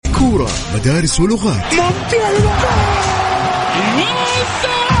كورة، مدارس ولغات.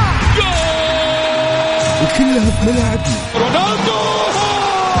 وكلها بملاعبنا. رونالدو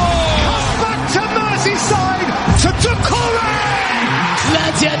لا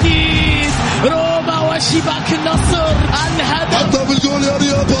جديد روما وشباك النصر الهدف بالجول يا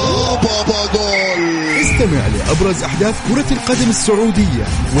رياض بابا جول. استمع لأبرز أحداث كرة القدم السعودية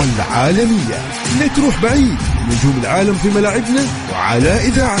والعالمية. لا تروح بعيد، نجوم العالم في ملاعبنا وعلى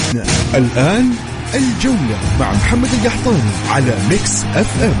إذاعتنا. الآن الجولة مع محمد القحطاني على ميكس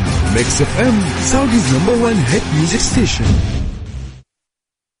اف ام. ميكس اف ام سعوديز نمبر 1 هيت ميوزك ستيشن.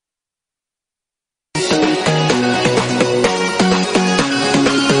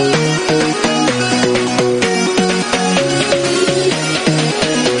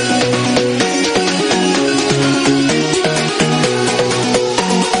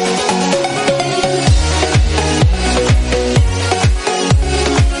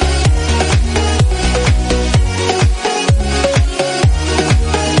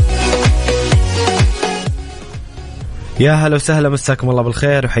 يا هلا وسهلا، مساكم الله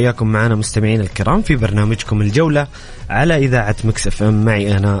بالخير وحياكم معنا مستمعين الكرام في برنامجكم الجولة على إذاعة ميكس اف ام.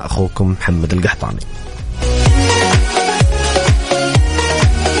 معي أنا أخوكم محمد القحطاني.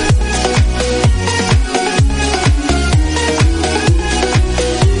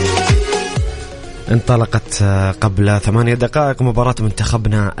 انطلقت قبل 8 دقائق مباراة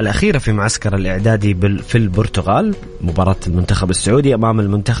منتخبنا الأخيرة في معسكر الإعدادي في البرتغال، مباراة المنتخب السعودي أمام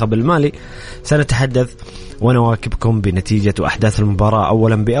المنتخب المالي. سنتحدث ونواكبكم بنتيجة وأحداث المباراة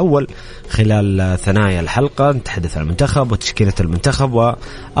أولا بأول خلال ثنايا الحلقة. نتحدث عن المنتخب وتشكيلة المنتخب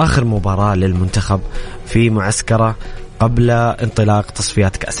وآخر مباراة للمنتخب في معسكره قبل انطلاق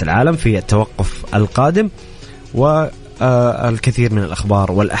تصفيات كأس العالم في التوقف القادم، والكثير من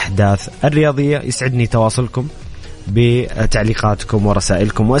الأخبار والأحداث الرياضية. يسعدني تواصلكم بتعليقاتكم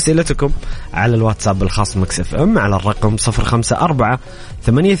ورسائلكم وأسئلتكم على الواتساب الخاص ميكس اف ام على الرقم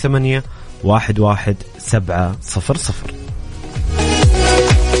 0548811700.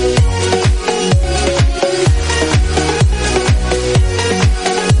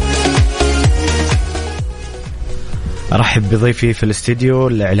 أرحب بضيفي في الاستديو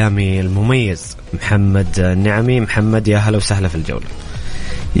الإعلامي المميز محمد النعمي. محمد يا هلا وسهلا في الجولة.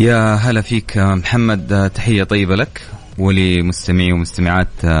 يا هلا فيك محمد، تحية طيبة لك ولمستمعي ومستمعات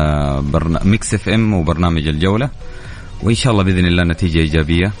ميكس اف ام وبرنامج الجولة، وإن شاء الله بإذن الله نتيجة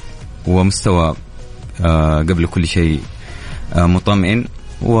إيجابية ومستوى قبل كل شيء مطمئن،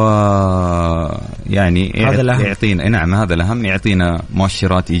 ويعني يعطينا نعم هذا الأهم، يعطينا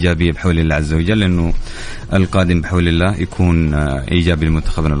مؤشرات إيجابية بحول الله عز وجل، لأنه القادم بحول الله يكون إيجابي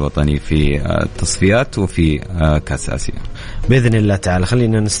لمنتخبنا الوطني في التصفيات وفي كأس آسيا بإذن الله تعالى.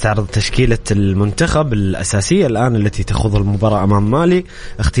 خلينا نستعرض تشكيلة المنتخب الأساسية الآن التي تخوض المباراة أمام مالي.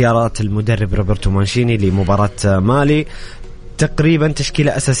 اختيارات المدرب روبرتو مانشيني لمباراة مالي تقريبا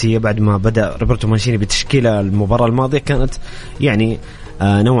تشكيلة أساسية بعد ما بدأ روبرتو مانشيني بتشكيلة المباراة الماضية. كانت يعني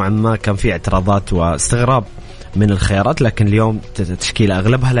نوعا ما كان في اعتراضات واستغراب من الخيارات، لكن اليوم تشكيلة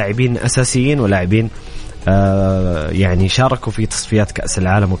أغلبها لاعبين أساسيين ولاعبين يعني شاركوا في تصفيات كأس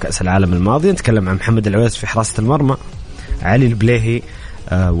العالم وكأس العالم الماضي. نتكلم عن محمد العويس في حراسة المرمى، علي البليهي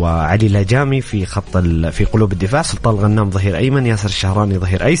وعلي لاجامي في قلوب الدفاع، سلطان الغنام ظهير أيمن، ياسر الشهراني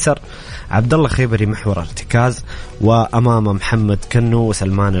ظهير أيسر، عبد الله خيبري محور ارتكاز، وأمام محمد كنو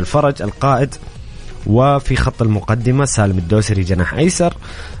وسلمان الفرج القائد، وفي خط المقدمة سالم الدوسري جناح أيسر،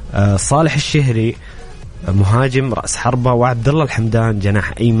 صالح الشهري مهاجم رأس حربة، وعبد الله الحمدان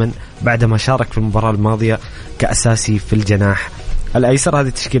جناح أيمن بعدما شارك في المباراة الماضية كأساسي في الجناح الأيسر. هذه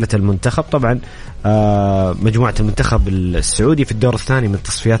تشكيلة المنتخب. طبعا مجموعة المنتخب السعودي في الدور الثاني من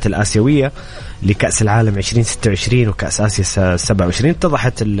التصفيات الآسيوية لكأس العالم 2026 وكأس آسيا 27.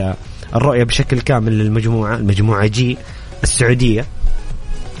 اتضحت الرؤية بشكل كامل للمجموعة. المجموعة جي السعودية،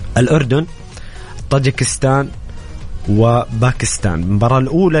 الأردن، طاجكستان وباكستان. المباراة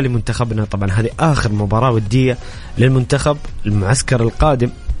الأولى لمنتخبنا، طبعا هذه آخر مباراة ودية للمنتخب. المعسكر القادم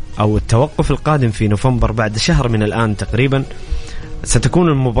أو التوقف القادم في نوفمبر بعد شهر من الآن تقريبا ستكون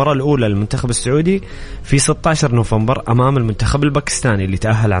المباراة الأولى للمنتخب السعودي في 16 نوفمبر أمام المنتخب الباكستاني اللي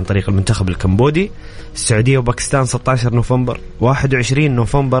تأهل عن طريق المنتخب الكمبودي. السعودية وباكستان 16 نوفمبر، 21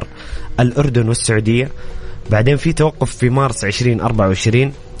 نوفمبر الأردن والسعودية. بعدين في توقف في مارس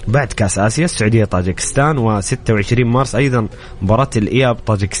 2024 بعد كأس آسيا، السعودية طاجكستان، و26 مارس أيضا مباراة الإياب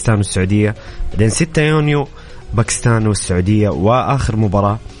طاجكستان والسعودية. بعدين 6 يونيو باكستان والسعودية، وآخر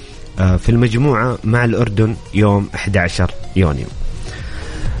مباراة في المجموعة مع الأردن يوم 11 يونيو.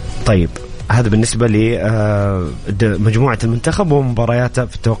 طيب هذا بالنسبة لمجموعة المنتخب ومبارياته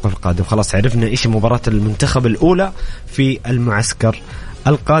في التوقف القادم. خلاص عرفنا إيش مباراة المنتخب الأولى في المعسكر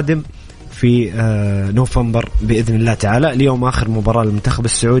القادم في نوفمبر بإذن الله تعالى. اليوم آخر مباراة للمنتخب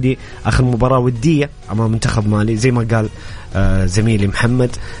السعودي، آخر مباراة ودية أمام منتخب مالي زي ما قال زميلي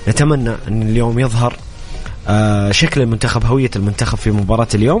محمد. نتمنى أن اليوم يظهر شكل المنتخب، هوية المنتخب في مباراة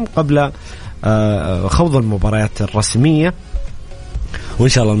اليوم قبل خوض المباريات الرسمية، وإن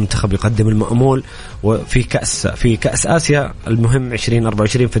شاء الله المنتخب يقدم المأمول وفي كأس آسيا المهم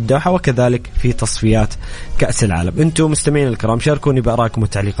 2024 في الدوحة، وكذلك في تصفيات كأس العالم. أنتم مستمعين الكرام شاركوني بآرائكم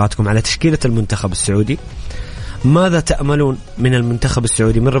وتعليقاتكم على تشكيلة المنتخب السعودي. ماذا تأملون من المنتخب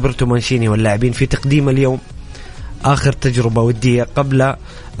السعودي من روبرتو مانشيني واللاعبين في تقديم اليوم آخر تجربة ودية قبل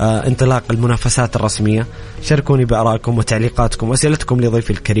انطلاق المنافسات الرسمية؟ شاركوني بآرائكم وتعليقاتكم وأسئلتكم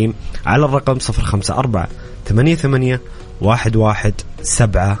لضيفي الكريم على الرقم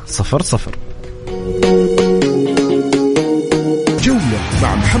 0548811700. جولة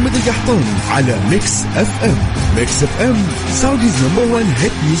مع محمد القحطاني على ميكس اف ام. ميكس اف ام سعوديز نمبر 1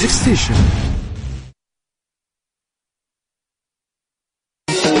 هيت ميوزك ستيشن.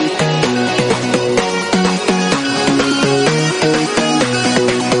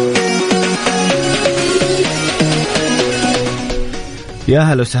 يا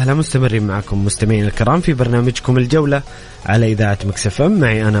هلا وسهلا، مستمرين معكم مستمعين الكرام في برنامجكم الجولة على إذاعة ميكس اف ام.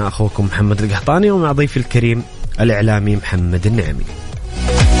 معي أنا أخوكم محمد القحطاني ومع ضيفي الكريم الإعلامي محمد النعمي.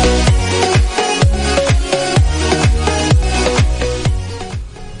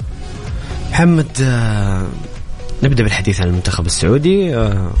 محمد، نبدأ بالحديث عن المنتخب السعودي.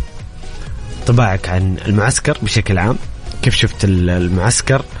 طباعك عن المعسكر بشكل عام، كيف شفت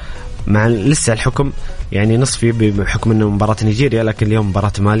المعسكر مع لسه الحكم يعني نصفي بحكم أنه مباراة نيجيريا، لكن اليوم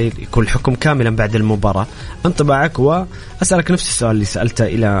مباراة مالي يكون الحكم كاملا بعد المباراة. انطباعك، وأسألك نفس السؤال اللي سألته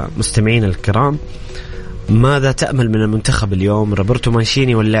إلى مستمعين الكرام، ماذا تأمل من المنتخب اليوم روبرتو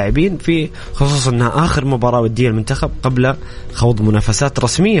مانشيني واللاعبين، في خصوصا أنها آخر مباراة ودية المنتخب قبل خوض منافسات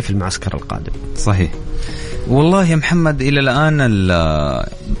رسمية في المعسكر القادم؟ صحيح والله يا محمد، إلى الآن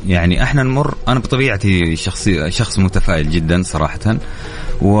يعني احنا نمر، أنا بطبيعتي شخص متفائل جدا صراحة،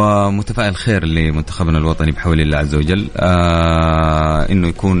 ومتفائل خير لمنتخبنا الوطني بحول الله عز وجل إنه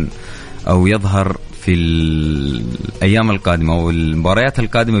يكون أو يظهر في الأيام القادمة والمباريات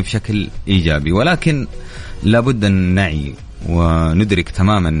القادمة بشكل إيجابي. ولكن لابد أن نعي وندرك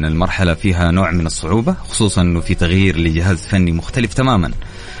تماما أن المرحلة فيها نوع من الصعوبة، خصوصا أنه في تغيير لجهاز فني مختلف تماما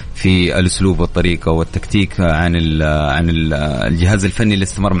في الأسلوب والطريقة والتكتيك عن الجهاز الفني اللي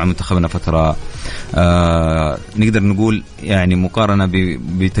استمر مع منتخبنا فترة نقدر نقول يعني مقارنة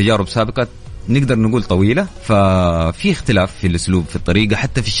بتجارب سابقة نقدر نقول طويلة. ففي اختلاف في الأسلوب، في الطريقة،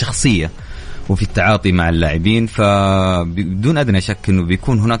 حتى في الشخصية وفي التعاطي مع اللاعبين. فبدون أدنى شك أنه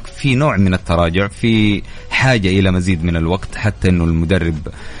بيكون هناك في نوع من التراجع، في حاجة إلى مزيد من الوقت حتى أنه المدرب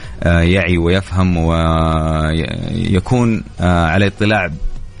يعي ويفهم ويكون على اطلاع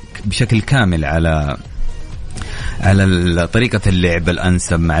بشكل كامل على طريقة اللعب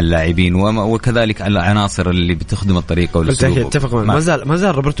الأنسب مع اللاعبين، وكذلك على العناصر اللي بتخدم الطريقة والأسلوب. اتفق. ما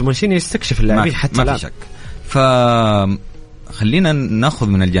زال روبرتو مانشيني يستكشف اللاعبين حتى ما في شك. فخلينا ناخذ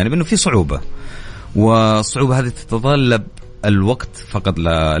من الجانب إنه في صعوبة، والصعوبة هذه تتطلب الوقت فقط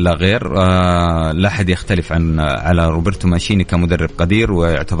لا غير. لا أحد يختلف على روبرتو مانشيني كمدرب قدير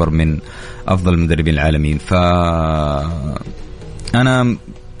ويعتبر من أفضل المدربين العالمين. فأنا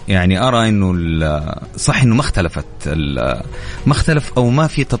يعني أرى إنه صح إنه ما اختلف أو ما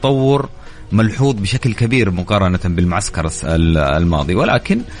في تطور ملحوظ بشكل كبير مقارنة بالمعسكر الماضي.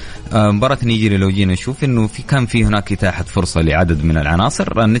 ولكن مباراة نيجيريا لو جينا نشوف إنه كان في هناك إتاحة فرصة لعدد من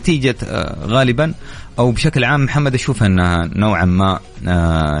العناصر. النتيجة غالبا أو بشكل عام محمد أشوف أنها نوعا ما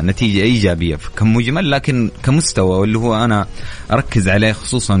نتيجة إيجابية كمجمل، لكن كمستوى واللي هو أنا أركز عليه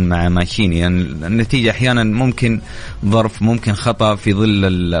خصوصا مع مانشيني، يعني النتيجة أحيانا ممكن ظرف، ممكن خطأ في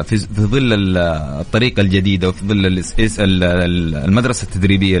ظل الطريقة الجديدة وفي ظل المدرسة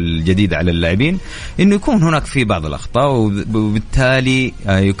التدريبية الجديدة على اللاعبين، إنه يكون هناك في بعض الأخطاء وبالتالي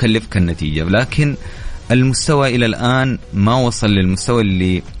يكلفك النتيجة. لكن المستوى إلى الآن ما وصل للمستوى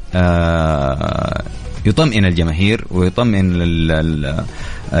اللي يطمئن الجماهير ويطمئن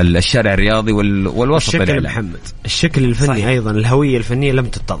الشارع الرياضي والوسط الشكل محمد. الشكل الفني صحيح. أيضا الهوية الفنية لم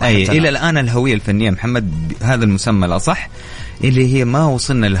تتضح إلى الآن. الهوية الفنية محمد هذا المسمى الأصح اللي هي ما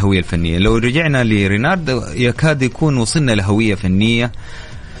وصلنا للهوية الفنية. لو رجعنا لرينارد يكاد يكون وصلنا لهوية فنية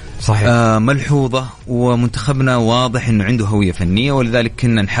صحيح ملحوظة، ومنتخبنا واضح أنه عنده هوية فنية، ولذلك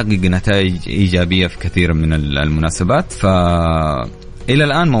كنا نحقق نتائج إيجابية في كثير من المناسبات. إلى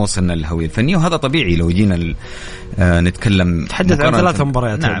الآن ما وصلنا للهوية الفنية، وهذا طبيعي. لو جينا نتكلم تحدث عن 3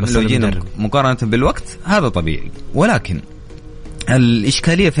 مباريات، نعم لو جينا مقارنة بالوقت هذا طبيعي. ولكن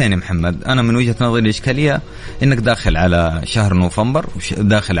الإشكالية فين يا محمد؟ أنا من وجهة نظري الإشكالية إنك داخل على شهر نوفمبر،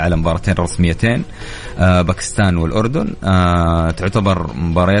 داخل على مباراتين رسميتين، باكستان والأردن، تعتبر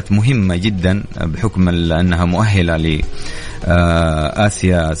مباريات مهمة جدا بحكم أنها مؤهلة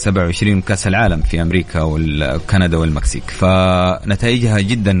لآسيا 27 كأس العالم في أمريكا وكندا والمكسيك، فنتائجها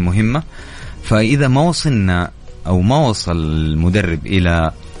جدا مهمة. فإذا ما وصلنا أو ما وصل المدرب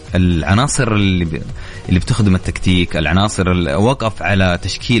إلى العناصر اللي بتخدم التكتيك، العناصر اللي وقف على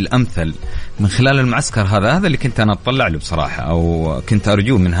تشكيل أمثل من خلال المعسكر هذا اللي كنت أنا أطلع له بصراحة، أو كنت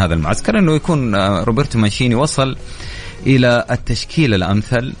أرجوه من هذا المعسكر أنه يكون روبرتو مانشيني وصل إلى التشكيل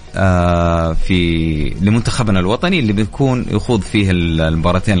الأمثل في لمنتخبنا الوطني اللي بيكون يخوض فيه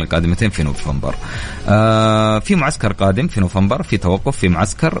المباراتين القادمتين في نوفمبر. في معسكر قادم في نوفمبر، في توقف، في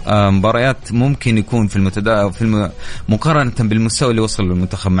معسكر، مباريات ممكن يكون في مقارنة بالمستوى اللي وصل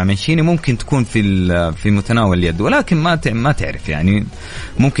للمنتخب مع مانشيني ممكن تكون في متناول اليد، ولكن ما تعرف يعني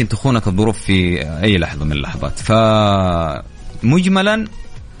ممكن تخونك الظروف في أي لحظة من اللحظات. فمجملا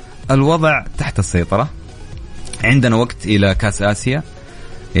الوضع تحت السيطرة. عندنا وقت إلى كأس آسيا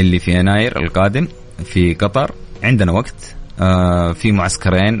اللي في يناير القادم في قطر، عندنا وقت في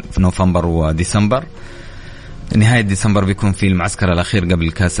معسكرين في نوفمبر وديسمبر، نهاية ديسمبر بيكون في المعسكر الأخير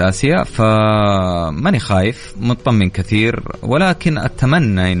قبل كأس آسيا. فماني خايف، مطمن كثير، ولكن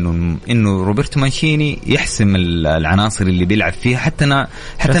أتمنى إنه روبرتو مانشيني يحسم العناصر اللي بيلعب فيها حتى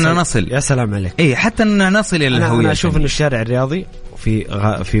نصل. يا سلام عليك. إيه، حتى نصل إلى الهوية. أنا أشوف إنه الشارع الرياضي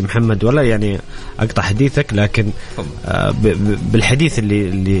في محمد، ولا يعني أقطع حديثك، لكن بالحديث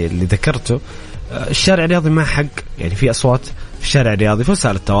اللي ذكرته، الشارع الرياضي ما حق يعني في أصوات في الشارع الرياضي، في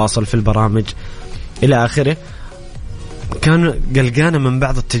وسائل التواصل، في البرامج إلى آخره، كان قلقانة من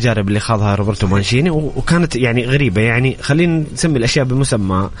بعض التجارب اللي خاضها روبرتو مانشيني، وكانت يعني غريبة. يعني خلينا نسمي الأشياء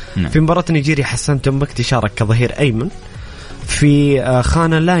بمسمى. في مباراة نيجيريا حسن تنبكتي شارك كظهير أيمن في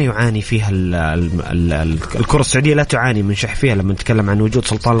خانة لا يعاني فيها الكرة السعودية، لا تعاني من شح فيها. لما نتكلم عن وجود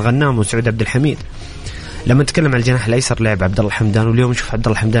سلطان الغنام وسعود عبد الحميد، لما نتكلم عن الجناح الأيسر لعب عبد الله الحمدان، واليوم نشوف عبد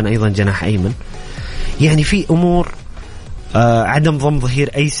الله الحمدان أيضا جناح أيمن. يعني في أمور عدم ضم ظهير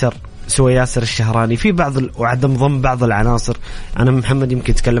أيسر سوى ياسر الشهراني في وعدم ضم بعض العناصر. أنا محمد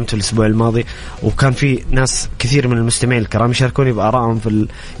يمكن تكلمت الأسبوع الماضي، وكان في ناس كثير من المستمعين الكرام يشاركوني بآرائهم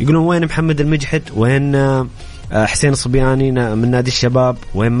يقولون وين محمد المجحد، وين حسين الصبياني من نادي الشباب،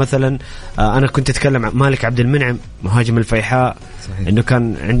 وين مثلا أنا كنت أتكلم عن مالك عبد المنعم مهاجم الفيحاء. صحيح. إنه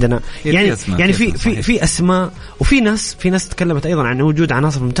كان عندنا يعني في أسماء، وفي ناس تكلمت أيضا عن وجود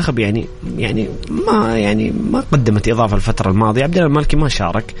عناصر المنتخب يعني ما قدمت إضافة الفترة الماضية. عبد الله المالكي ما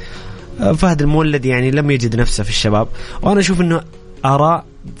شارك، فهد المولد يعني لم يجد نفسه في الشباب. وأنا أشوف إنه آراء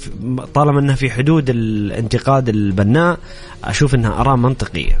طالما أنها في حدود الانتقاد البناء، أشوف أنها آراء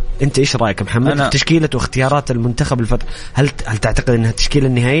منطقية. أنت إيش رأيك محمد في تشكيلة واختيارات المنتخب الفترة؟ هل تعتقد أنها التشكيلة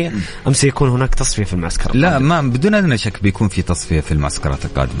النهائية أم سيكون هناك تصفية في المعسكر؟ لا، ما بدون أدنى شك بيكون في تصفية في المعسكرات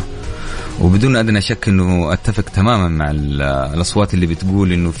القادمة، وبدون أدنى شك أنه أتفق تماما مع الأصوات اللي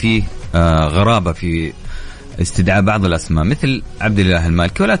بتقول أنه فيه غرابة في استدعاء بعض الأسماء مثل عبد الله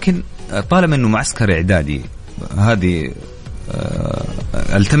المالكي، ولكن طالما أنه معسكر إعدادي، هذه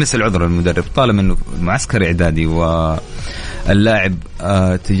التمس العذر المدرب، طالما أنه معسكر إعدادي واللاعب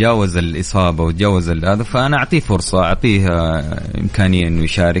تجاوز الإصابة وتجاوز هذا، فأنا أعطيه فرصة، أعطيه إمكانية أنه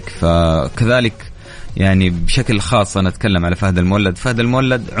يشارك. فكذلك يعني بشكل خاص أنا أتكلم على فهد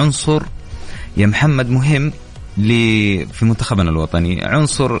المولد عنصر يا محمد مهم في منتخبنا الوطني،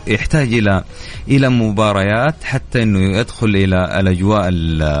 عنصر يحتاج إلى مباريات حتى إنه يدخل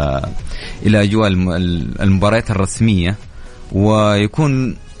إلى أجواء المباريات الرسمية،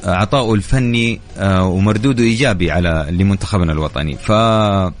 ويكون عطاؤه الفني ومردوده إيجابي لمنتخبنا الوطني.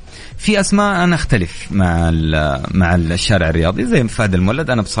 ففي أسماء أنا أختلف مع الشارع الرياضي زي فهد المولد.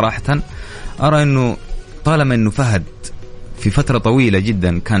 أنا بصراحة أرى إنه طالما إنه فهد في فترة طويلة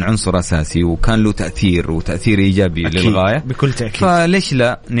جدا كان عنصر أساسي وكان له تأثير إيجابي للغاية بكل تأكيد، فليش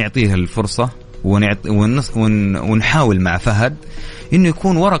لا نعطيه الفرصة ونحاول مع فهد إنه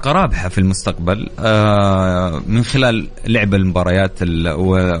يكون ورقة رابحة في المستقبل من خلال لعب المباريات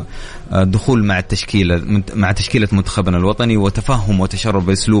ودخول مع تشكيلة منتخبنا الوطني وتفهم وتشرب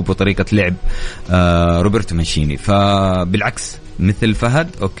بأسلوب وطريقة لعب روبرتو مانشيني. فبالعكس مثل فهد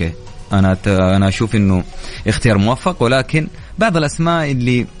أوكي، أنا أشوف إنه اختيار موفق، ولكن بعض الأسماء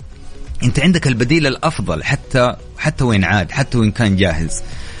اللي أنت عندك البديل الأفضل حتى وين عاد، حتى وين كان جاهز.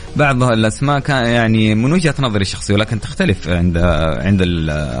 بعض الأسماء كان يعني من وجهة نظري الشخصية، ولكن تختلف عند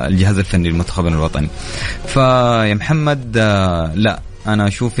الجهاز الفني للمنتخبنا الوطني. فيا محمد لا، أنا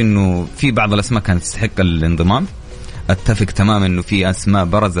أشوف إنه في بعض الأسماء كانت تستحق الانضمام. أتفق تماما إنه في أسماء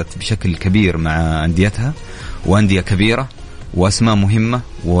برزت بشكل كبير مع أنديتها وأندية كبيرة، وأسماء مهمة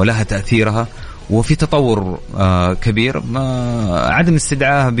ولها تأثيرها وفي تطور كبير، عدم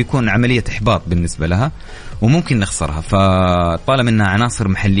استدعائها بيكون عملية إحباط بالنسبة لها وممكن نخسرها. فطالما أنها عناصر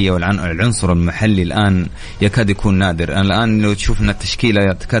محلية والعنصر المحلي الآن يكاد يكون نادر. الآن لو تشوف أن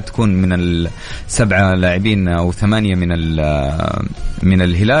التشكيلة تكاد تكون من 7 لاعبين أو 8 من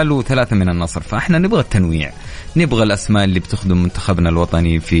الهلال و3 من النصر. فإحنا نبغى التنويع، نبغى الأسماء اللي بتخدم منتخبنا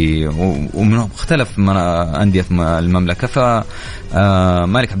الوطني في ومن مختلف أندية المملكة.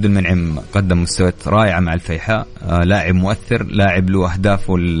 فمالك عبد المنعم قدم مستويات رائعة مع الفيحاء، لاعب مؤثر، لاعب له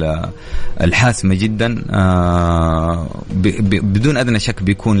أهدافه الحاسمة جدا، بدون أدنى شك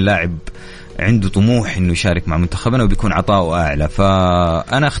بيكون لاعب عنده طموح إنه يشارك مع منتخبنا وبيكون عطاؤه أعلى.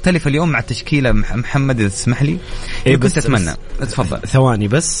 فأنا أختلف اليوم مع التشكيلة محمد إذا تسمح لي. بس أتمنى تفضل ثواني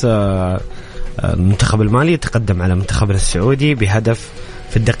بس. المنتخب المالي يتقدم على منتخبنا السعودي بهدف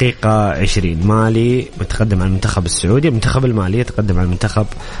في الدقيقة 20. مالي متقدم على المنتخب السعودي، المنتخب المالي يتقدم على المنتخب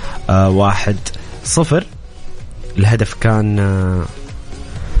 1-0. الهدف كان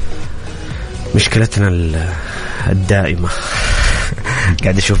مشكلتنا الدائمة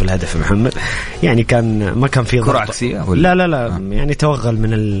قاعد أشوف الهدف محمد، يعني ما كان في كرة عكسية لا يعني توغل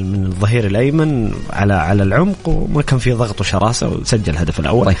من الظهير الأيمن على العمق، وما كان في ضغط وشراسة وسجل الهدف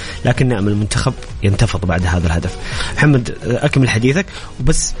الأول. طيب. لكن نعم المنتخب ينتفض بعد هذا الهدف. محمد أكمل حديثك،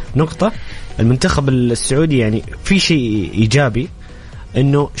 وبس نقطة المنتخب السعودي يعني في شيء إيجابي،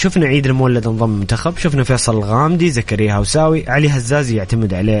 إنه شفنا عيد المولد انضم المنتخب، شفنا فيصل الغامدي، زكريا هوساوي، علي هزازي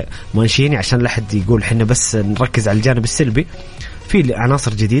يعتمد عليه مانشيني عشان لا حد يقول حنا بس نركز على الجانب السلبي. في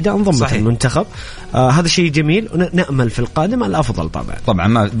عناصر جديدة انضمت المنتخب، هذا شيء جميل ونأمل في القادم الأفضل. طبعا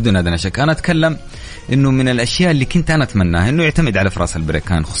ما بدون أدنى شك. أنا أتكلم إنه من الأشياء اللي كنت أنا أتمناها إنه يعتمد على فراس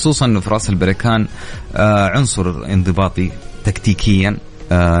البريكان، خصوصا إنه فراس البريكان عنصر انضباطي تكتيكيا،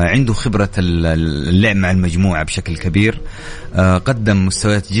 عنده خبرة اللعب مع المجموعة بشكل كبير، قدم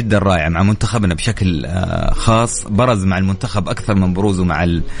مستويات جدا رائعة مع منتخبنا بشكل خاص، برز مع المنتخب أكثر من بروزه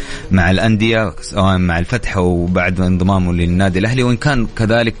مع الأندية سواء مع الفتح وبعد انضمامه للنادي الأهلي، وإن كان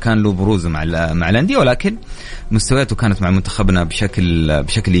كذلك كان له بروزه مع الأندية، ولكن مستوياته كانت مع منتخبنا بشكل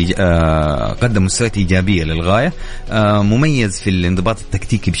قدم مستويات إيجابية للغاية، مميز في الانضباط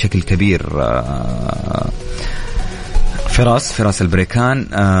التكتيكي بشكل كبير. فراس البريكان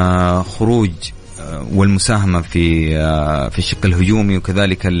خروج والمساهمة في الشق الهجومي،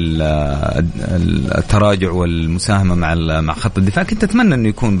 وكذلك التراجع والمساهمة مع خط الدفاع. كنت أتمنى أنه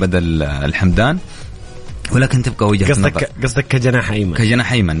يكون بدل الحمدان، ولكن تبقى وجهة نظر. قصدك كجناح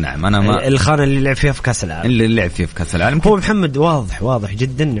أيمن؟ نعم. أنا الخانة اللي لعب فيها في كأس العالم، هو محمد واضح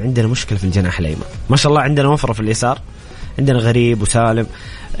جدا عندنا مشكلة في الجناح الأيمن. ما شاء الله عندنا وفرة في اليسار، عندنا غريب وسالم.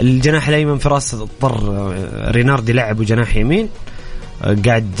 الجناح الأيمن فراس اضطر ريناردي لعب وجناح يمين،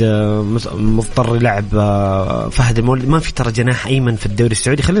 قاعد مضطر يلعب فهد المولد. ما في ترى جناح أيمن في الدوري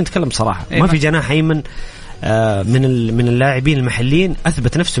السعودي، خلينا نتكلم صراحة. ما في جناح أيمن من اللاعبين المحليين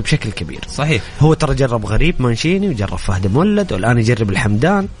أثبت نفسه بشكل كبير. صحيح. هو ترى جرب غريب مانشيني وجرب فهد المولد والآن يجرب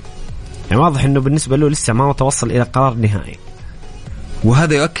الحمدان، يعني واضح إنه بالنسبة له لسه ما توصل إلى قرار نهائي.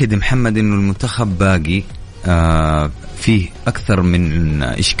 وهذا يؤكد محمد إنه المنتخب باقي فيه أكثر من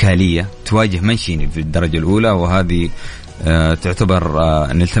إشكالية تواجه مانشيني في الدرجة الأولى، وهذه تعتبر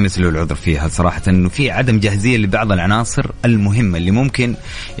نلتمس له العذر فيها صراحة، أنه في عدم جاهزية لبعض العناصر المهمة اللي ممكن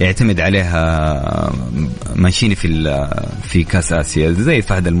يعتمد عليها مانشيني في كأس آسيا. زي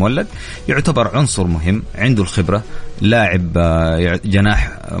فهد المولد يعتبر عنصر مهم، عنده الخبرة، لاعب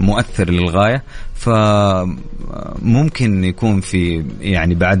جناح مؤثر للغاية، فممكن يكون في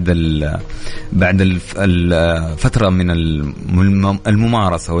يعني بعد الفترة من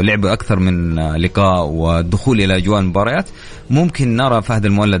الممارسة ولعب أكثر من لقاء والدخول إلى أجواء المباريات ممكن نرى فهد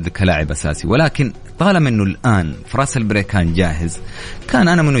المولد كلاعب أساسي. ولكن طالما أنه الآن فراس البريكان جاهز، كان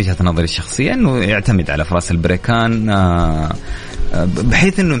أنا من وجهة نظري الشخصية أنه يعتمد على فراس البريكان،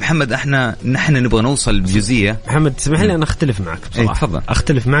 بحيث أنه محمد نحن نبغى نوصل بجزئية. محمد تسمح لي أنا أختلف معك بصراحة. تفضل.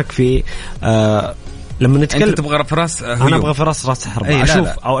 أختلف معك في لما نتكلم. أنت تبغى فراس أنا أبغى فراس راس حربة.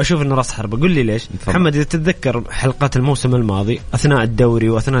 أشوف إنه راس حربة. قل لي ليش؟ محمد إذا تتذكر حلقات الموسم الماضي أثناء الدوري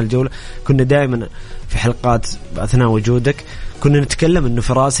وأثناء الجولة، كنا دائما في حلقات أثناء وجودك كنا نتكلم إنه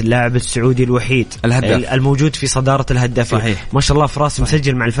فراس اللاعب السعودي الوحيد الهداف الموجود في صدارة الهدافين. صحيح. ما شاء الله فراس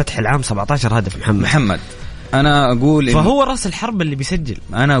مسجل مع الفتح العام 17 هدف. محمد أنا أقول فهو رأس الحرب اللي بيسجل.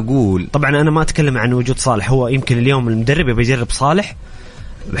 أنا أقول طبعا أنا ما أتكلم عن وجود صالح، هو يمكن اليوم المدرب يبي يجرب صالح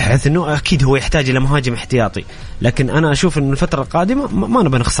بحيث أنه أكيد هو يحتاج إلى مهاجم احتياطي، لكن أنا أشوف أن الفترة القادمة ما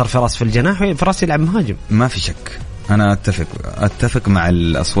نبي نخسر فراس في الجناح، فراس يلعب مهاجم. ما في شك. أنا أتفق مع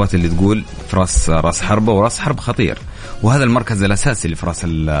الأصوات اللي تقول فراس راس حربة، وراس حرب خطير، وهذا المركز الأساسي لفراس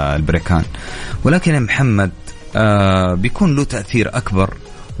البريكان. ولكن محمد بيكون له تأثير أكبر،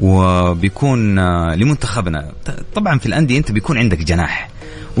 وبيكون لمنتخبنا. طبعا في الأندية أنت بيكون عندك جناح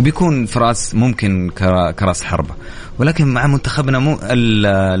وبيكون فراس ممكن كراس حربة، ولكن مع منتخبنا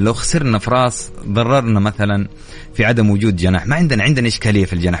لو خسرنا فراس ضررنا مثلا في عدم وجود جناح، ما عندنا إشكالية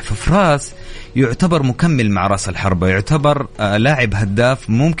في الجناح. ففراس يعتبر مكمل مع راس الحربة، يعتبر لاعب هداف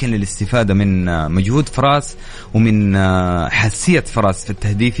ممكن للاستفادة من مجهود فراس ومن حساسية فراس في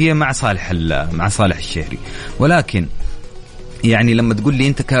التهديفية مع صالح الشهري. ولكن يعني لما تقول لي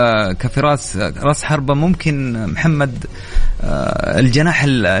أنت كفراس راس حربة، ممكن محمد الجناح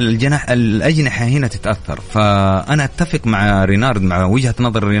الأجنحة هنا تتأثر. فأنا أتفق مع رينارد، مع وجهة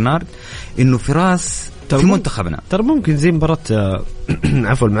نظر رينارد، إنه فراس في منتخبنا ترى ممكن زي مباراة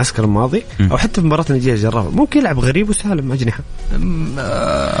عفوا المعسكر الماضي أو حتى في مباراة النجية جربها، ممكن يلعب غريب وسالم أجنحة.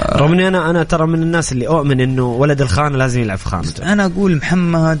 رغم أني أنا ترى من الناس اللي أؤمن إنه ولد الخانة لازم يلعب في خانته. أنا أقول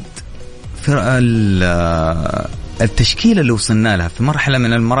محمد التشكيلة اللي وصلنا لها في مرحلة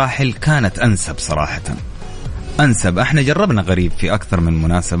من المراحل كانت أنسب صراحة، أنسب. احنا جربنا غريب في أكثر من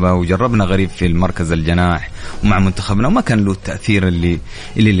مناسبة، وجربنا غريب في المركز الجناح ومع منتخبنا، وما كان له التأثير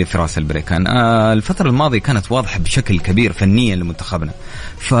اللي في راس البريكان. الفترة الماضية كانت واضحة بشكل كبير فنيا لمنتخبنا،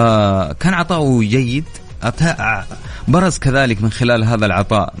 فكان عطاؤه جيد، برز كذلك من خلال هذا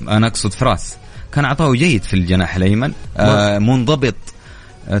العطاء. أنا أقصد فراس كان عطاؤه جيد في الجناح الأيمن، منضبط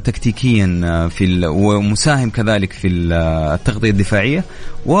تكتيكيا ومساهم كذلك في التغطية الدفاعية.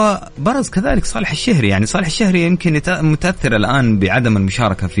 وبرز كذلك صالح الشهري، يعني صالح الشهري يمكن متأثر الآن بعدم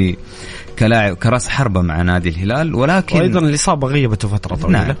المشاركة في كراس حربة مع نادي الهلال، ولكن وأيضا الإصابة غيبته فترة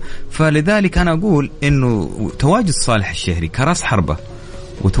طويلة. نعم. فلذلك أنا أقول إنه تواجد صالح الشهري كراس حربة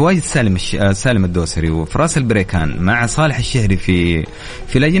وتواجد سالم الدوسري وفراس البريكان مع صالح الشهري في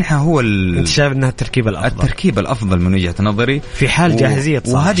الأجنحة هو أنت شايف أنها التركيبة الأفضل من وجهة نظري في حال جاهزية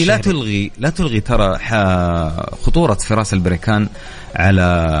صالح وهذه الشهري. لا تلغي ترى خطورة فراس البريكان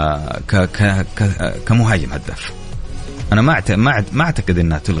على كمهاجم هداف. أنا ما أعتقد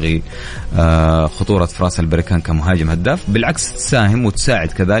أنها تلغي خطورة فراس البريكان كمهاجم هداف، بالعكس تساهم وتساعد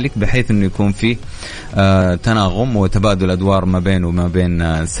كذلك، بحيث أنه يكون فيه تناغم وتبادل أدوار ما بين وما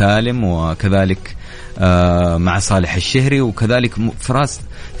بين سالم، وكذلك مع صالح الشهري، وكذلك فراس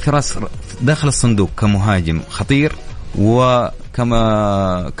داخل الصندوق كمهاجم خطير وكمكمل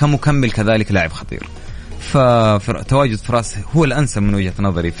كذلك لاعب خطير. فتواجد فراس هو الأنسب من وجهة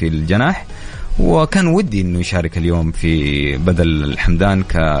نظري في الجناح، وكان ودي انه يشارك اليوم في بدل الحمدان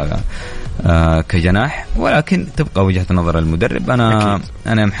كجناح، ولكن تبقى وجهة نظر المدرب.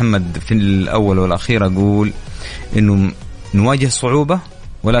 انا محمد في الاول والاخير اقول انه نواجه صعوبة،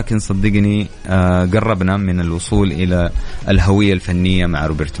 ولكن صدقني قربنا من الوصول إلى الهوية الفنية مع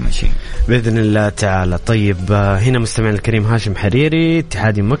روبرتو مانشيني بإذن الله تعالى. طيب هنا مستمعنا الكريم هاشم حريري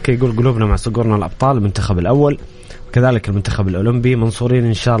اتحادي مكة يقول قلوبنا مع صقورنا الأبطال المنتخب الأول وكذلك المنتخب الأولمبي، منصورين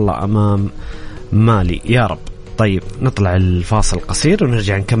إن شاء الله أمام مالي يا رب. طيب نطلع الفاصل قصير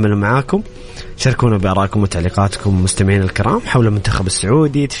ونرجع نكمل معاكم. شاركونا بآرائكم وتعليقاتكم مستمعين الكرام حول المنتخب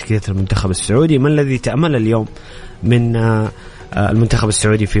السعودي، تشكيلة المنتخب السعودي، ما الذي تأمل اليوم من المنتخب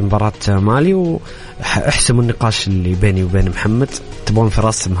السعودي في مباراة مالي، واحسموا النقاش اللي بيني وبين محمد. تبون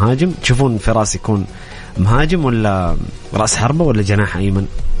فراس مهاجم؟ تشوفون فراس يكون مهاجم ولا رأس حربة ولا جناح أيمن؟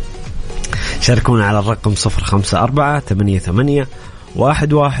 شاركونا على الرقم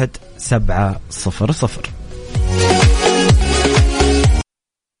 0548811700.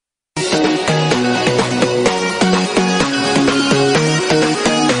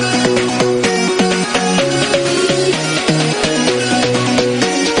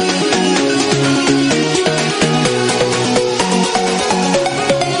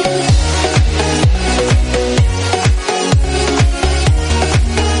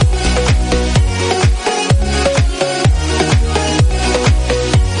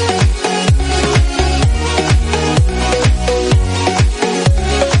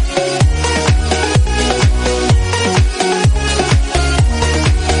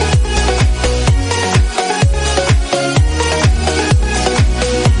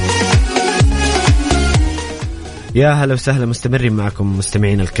 يا هلا وسهلا، مستمرين معكم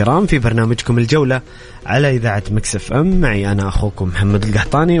مستمعين الكرام في برنامجكم الجولة على إذاعة مكس اف ام. معي أنا أخوكم محمد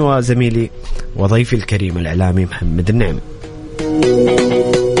القحطاني وزميلي وضيفي الكريم الإعلامي محمد النعم.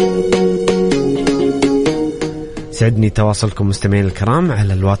 سعدني تواصلكم مستمعين الكرام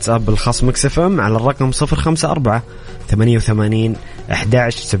على الواتساب بالخاص مكس اف ام على الرقم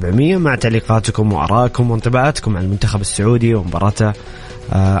 0548811700 مع تعليقاتكم وآرائكم وانطباعاتكم عن المنتخب السعودي ومباراته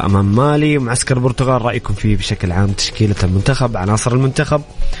أمام مالي ومعسكر البرتغال، رأيكم فيه بشكل عام، تشكيلة المنتخب، عناصر المنتخب،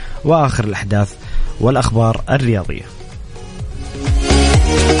 وآخر الأحداث والأخبار الرياضية.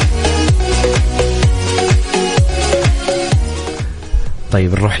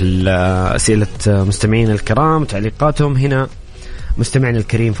 طيب نروح لأسئلة مستمعين الكرام تعليقاتهم هنا. مستمعنا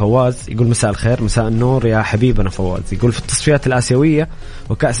الكريم فواز يقول مساء الخير، مساء النور يا حبيبنا فواز. يقول في التصفيات الآسيوية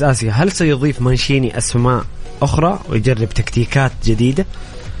وكأس آسيا هل سيضيف مانشيني أسماء أخرى ويجرب تكتيكات جديدة؟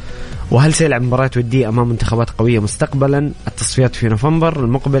 وهل سيلعب مباريات ودية أمام منتخبات قوية مستقبلا؟ التصفيات في نوفمبر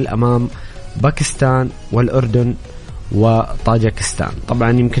المقبل أمام باكستان والأردن وطاجكستان.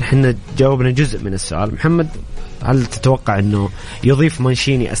 طبعا يمكن حنا جاوبنا جزء من السؤال. محمد، هل تتوقع أنه يضيف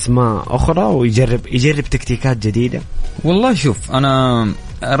مانشيني أسماء أخرى ويجرب تكتيكات جديدة؟ والله شوف، أنا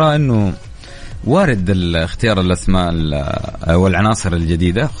أرى أنه وارد الاختيار الأسماء والعناصر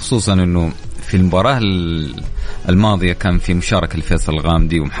الجديدة، خصوصا أنه في المباراة الماضية كان في مشاركة الفيصل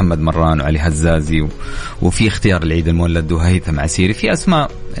الغامدي ومحمد مران وعلي هزازي، وفي اختيار العيد المولد وهيثم عسيري، في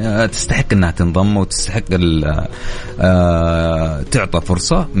أسماء تستحق أنها تنضم وتستحق تعطى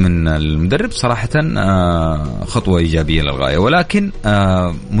فرصة من المدرب. صراحة خطوة إيجابية للغاية، ولكن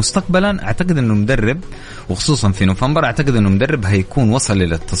مستقبلا أعتقد أنه المدرب وخصوصا في نوفمبر أعتقد أنه المدرب هيكون وصل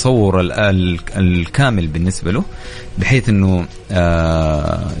إلى التصور الكامل بالنسبة له، بحيث أنه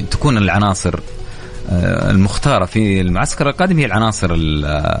تكون العناصر المختارة في المعسكر القادم هي العناصر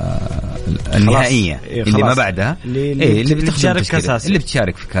النهائية اللي ما بعدها اللي بتشارك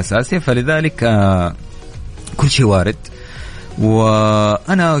في كأس آسيا. فلذلك كل شيء وارد.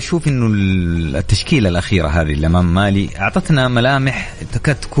 وأنا أشوف إنه التشكيلة الأخيرة هذه اللي أمام مالي أعطتنا ملامح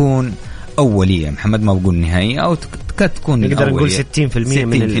تكاد تكون أولية. محمد ما بقول نهائية، أو تكاد تكون نقدر نقول 60%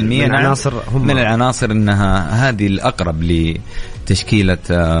 من العناصر من العناصر إنها هذه الأقرب لتشكيلة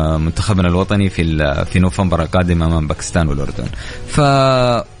منتخبنا الوطني في نوفمبر القادم أمام باكستان والأردن.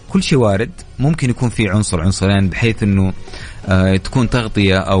 فكل شيء وارد، ممكن يكون في عنصرين بحيث إنه تكون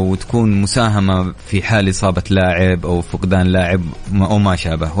تغطية أو تكون مساهمة في حال إصابة لاعب أو فقدان لاعب أو ما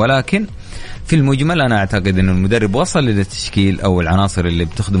شابه. ولكن في المجمل أنا أعتقد أن المدرب وصل للتشكيل أو العناصر اللي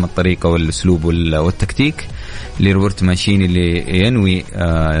بتخدم الطريقة والأسلوب والتكتيك لروبرتو مانشيني اللي ينوي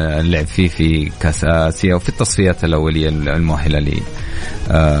اللعب فيه في كأس آسيا وفي التصفيات الأولية المؤهلة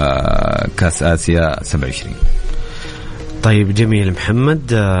لكأس آسيا 27. طيب جميل محمد.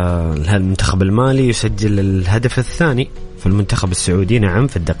 المنتخب المالي يسجل الهدف الثاني في المنتخب السعودي، نعم،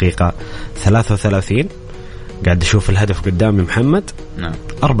 في الدقيقة 33. قاعد أشوف الهدف قدامي محمد. نعم.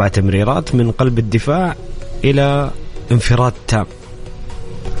 4 تمريرات من قلب الدفاع إلى انفراد تام.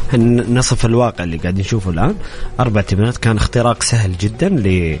 نصف الواقع اللي قاعد نشوفه الآن 4 تمريرات. كان اختراق سهل جدا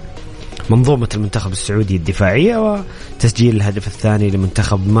لمنظومة المنتخب السعودي الدفاعية وتسجيل الهدف الثاني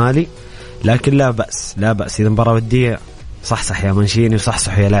لمنتخب مالي. لكن لا بأس إذا مباراة ودية صح يا منشيني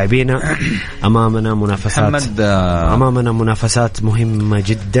وصح يا لاعبينا. أمامنا منافسات مهمة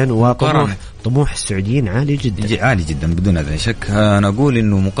جدا، وطموح السعوديين عالي جدا بدون أدنى شك. أنا أقول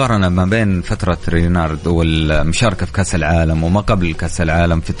إنه مقارنة ما بين فترة رينارد والمشاركة في كأس العالم وما قبل كأس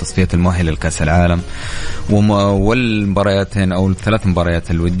العالم في التصفيات المؤهلة لكأس العالم والمبارياتين أو ال3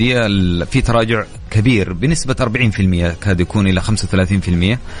 مباريات الودية، في تراجع كبير بنسبة 40%، كاد يكون إلى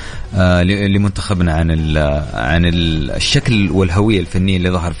 35% لمنتخبنا عن الشكل والهوية الفنية اللي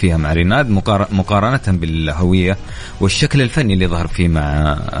ظهر فيها مع رينارد مقارنة بالهوية والشكل الفني اللي ظهر فيه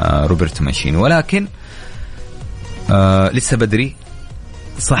مع روبرتو مانشيني. ولكن لسه بدري.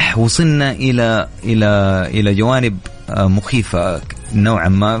 صح، وصلنا إلى جوانب مخيفة نوعا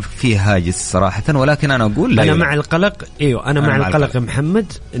ما، فيه هاجس صراحة. ولكن أنا أقول أنا مع القلق. أنا مع القلق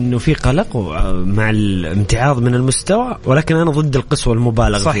محمد، إنه في قلق مع الامتعاض من المستوى، ولكن أنا ضد القسوة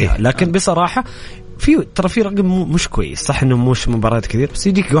المبالغ فيها. لكن بصراحة في رقم مش كويس. صح انه مش مباريات كثير، بس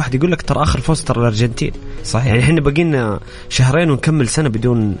يجيك واحد يقول لك ترى اخر فوز ترى الارجنتين. صحيح. يعني احنا بقينا شهرين ونكمل سنه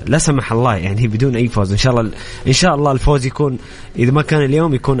بدون، لا سمح الله، يعني بدون اي فوز. ان شاء الله الفوز يكون، اذا ما كان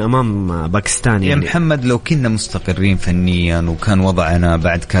اليوم يكون امام باكستان. يعني محمد لو كنا مستقرين فنيا وكان وضعنا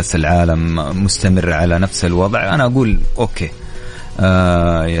بعد كاس العالم مستمر على نفس الوضع، انا اقول اوكي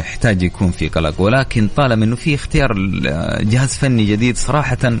يحتاج يكون في قلق. ولكن طالما انه في اختيار جهاز فني جديد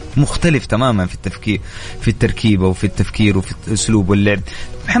صراحة مختلف تماما في التركيبة وفي التفكير وفي الاسلوب واللعب.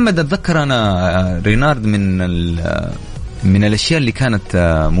 محمد اتذكر انا رينارد من الاشياء اللي كانت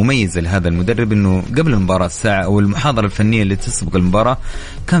مميزة لهذا المدرب، انه قبل المباراة الساعة او المحاضرة الفنية اللي تسبق المباراة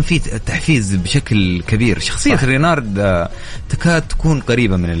كان في تحفيز بشكل كبير. شخصية رينارد تكاد تكون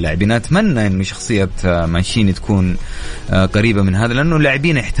قريبة من اللاعبين. اتمنى انه شخصية مانشيني تكون قريبة من هذا، لانه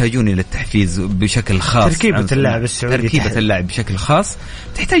اللاعبين يحتاجون الى التحفيز بشكل خاص. تركيبة اللاعب بشكل خاص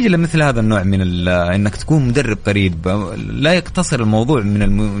تحتاج الى مثل هذا النوع من انك تكون مدرب قريب. لا يقتصر الموضوع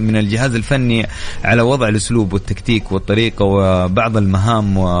من الجهاز الفني على وضع الاسلوب والتكتيك والطريقة وبعض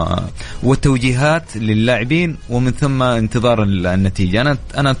المهام والتوجيهات للاعبين ومن ثم انتظار النتيجة.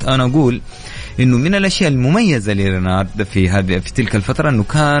 أنا أقول إنه من الأشياء المميزة لرينارد في تلك الفترة إنه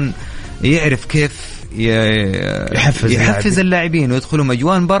كان يعرف كيف يحفز اللاعبين ويدخلوا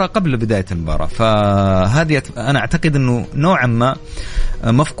أجواء المباراة قبل بداية المباراة. فهذه أنا أعتقد أنه نوعا ما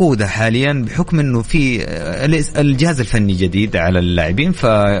مفقودة حاليا بحكم أنه في الجهاز الفني جديد على اللاعبين،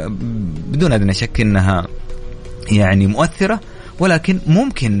 فبدون أدنى شك أنها يعني مؤثرة، ولكن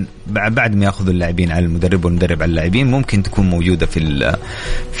ممكن بعد ما ياخذوا اللاعبين على المدرب والمدرب على اللاعبين ممكن تكون موجودة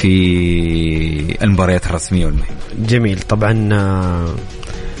في المباريات الرسمية والمهمة. جميل. طبعا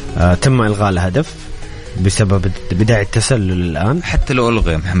تم إلغاء الهدف بسبب بداية التسلل الآن. حتى لو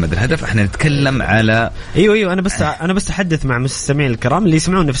ألغى محمد الهدف احنا نتكلم على ايوه انا بس احدث مع مستمعين الكرام اللي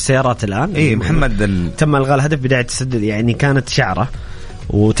يسمعونا في السيارات الآن. محمد تم إلغاء الهدف بداية التسدد، يعني كانت شعرة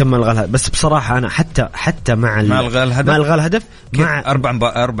وتم الغاء الهدف. بس بصراحه انا حتى مع الغاء الهدف مع أربع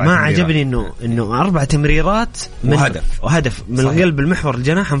ما عجبني انه 4 تمريرات من وهدف من قلب المحور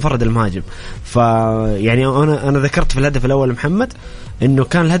الجناح انفرد المهاجم. فيعني انا ذكرت في الهدف الاول محمد انه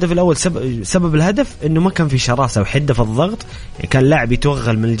كان الهدف الاول سبب الهدف انه ما كان في شراسه وحده في الضغط، يعني كان لاعب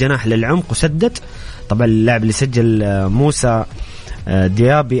يتوغل من الجناح للعمق وسدد. طبعا اللاعب اللي سجل موسى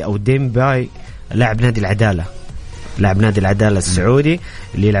ديابي او ديمباي، لاعب نادي العدالة السعودي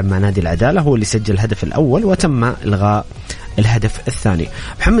اللي يلعب مع نادي العدالة، هو اللي سجل الهدف الأول وتم إلغاء الهدف الثاني.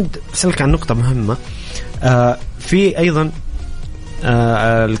 محمد أسألك عن نقطة مهمة. في أيضا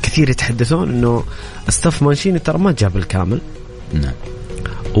الكثير يتحدثون أنه استاف مانشيني ترى ما جاب الكامل. نعم.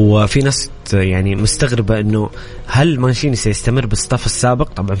 وفي ناس يعني مستغربة أنه هل مانشيني سيستمر بالستاف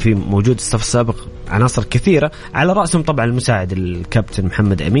السابق؟ طبعا في موجود الستاف السابق عناصر كثيرة، على رأسهم طبعا المساعد الكابتن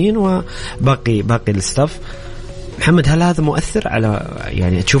محمد أمين وباقي الستاف. محمد هل هذا مؤثر على،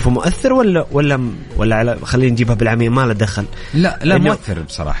 يعني تشوفه مؤثر ولا على خلينا نجيبها بالعامية ما له دخل؟ لا مؤثر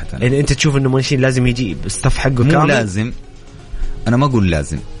بصراحة. انت تشوف انه مانشين لازم يجي بالستاف حقه كامل؟ مو لازم، انا ما اقول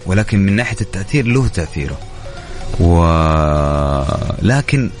لازم، ولكن من ناحية التأثير له تأثيره.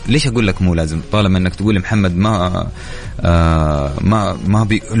 لكن ليش اقول لك مو لازم طالما انك تقول محمد ما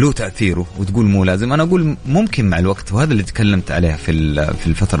له تأثيره وتقول مو لازم؟ انا اقول ممكن مع الوقت، وهذا اللي تكلمت عليه في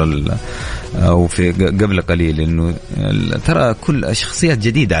الفترة او في قبل قليل، انه ترى كل شخصيات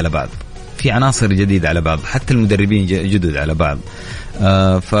جديدة على بعض، في عناصر جديدة على بعض، حتى المدربين جدد على بعض.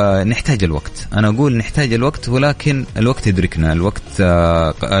 فنحتاج الوقت، أنا أقول نحتاج الوقت، ولكن الوقت يدركنا، الوقت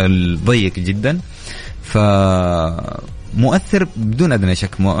ضيق جدا، فمؤثر بدون أدنى شك.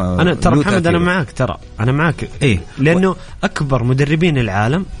 أنا ترى محمد أنا معك إيه، لأنه أكبر مدربين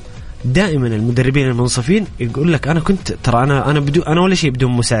العالم دائما المدربين المنصفين يقول لك أنا أنا ولا شيء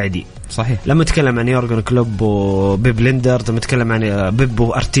بدون مساعدين. صحيح. لما نتكلم عن يورغن كلوب وبيب ليندرز، لما نتكلم عن بيب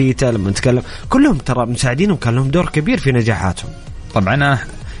وأرتيتا، لما نتكلم كلهم ترى مساعدين وكان لهم دور كبير في نجاحاتهم. طبعا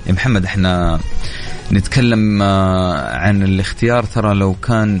يا محمد احنا نتكلم عن الاختيار، ترى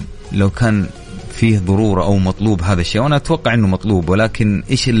لو كان فيه ضرورة أو مطلوب هذا الشيء، وأنا أتوقع أنه مطلوب، ولكن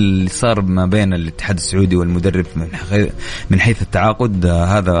إيش اللي صار ما بين الاتحاد السعودي والمدرب من حيث التعاقد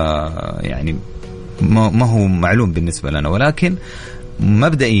هذا يعني ما هو معلوم بالنسبة لنا، ولكن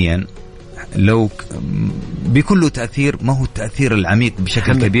مبدئيا لو بيكون له تأثير، ما هو التأثير العميق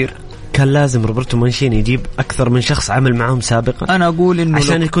بشكل كبير. كان لازم روبرتو مانشيني يجيب أكثر من شخص عمل معهم سابقا. أنا أقول إنه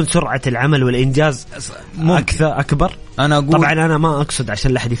عشان يكون سرعة العمل والإنجاز أكبر. طبعا أنا ما أقصد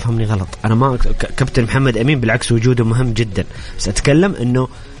عشان لا أحد يفهمني غلط، أنا ما كابتن محمد أمين بالعكس وجوده مهم جدا، بس أتكلم إنه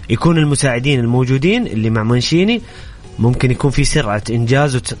يكون المساعدين الموجودين اللي مع مانشيني ممكن يكون في سرعة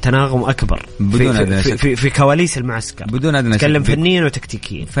إنجاز وتناغم أكبر في كواليس المعسكر، بدون أدنى شك. نتكلم فنيا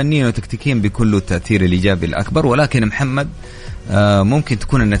وتكتيكيا بكل التأثير الإيجابي الأكبر. ولكن محمد ممكن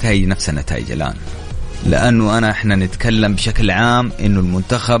تكون النتائج نفس النتائج الآن، لأنه احنا نتكلم بشكل عام إنه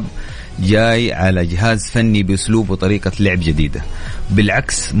المنتخب جاي على جهاز فني بأسلوب وطريقة لعب جديدة.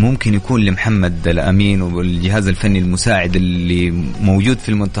 بالعكس ممكن يكون لمحمد الأمين والجهاز الفني المساعد اللي موجود في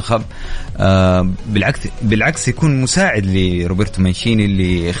المنتخب بالعكس يكون مساعد لروبرتو مانشيني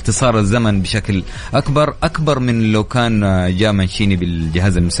لاختصار الزمن بشكل أكبر من لو كان جاء مانشيني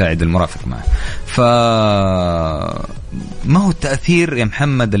بالجهاز المساعد المرافق معه. ما هو التأثير يا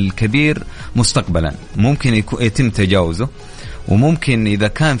محمد الكبير مستقبلا ممكن يتم تجاوزه، وممكن إذا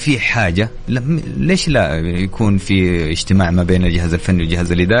كان في حاجة ليش لا يكون في اجتماع ما بين الجهاز الفني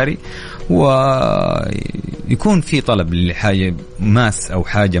والجهاز الإداري، ويكون في طلب لحاجة أو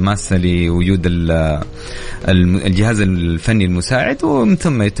حاجة ماسة لوجود الجهاز الفني المساعد، ومن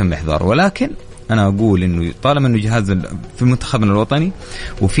ثم يتم إحضاره. ولكن أنا أقول إنه طالما إنه جهاز في منتخبنا الوطني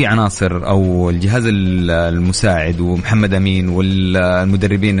وفي عناصر أو الجهاز المساعد ومحمد أمين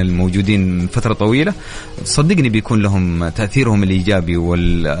والمدربين الموجودين فترة طويلة، صدقني بيكون لهم تأثيرهم الإيجابي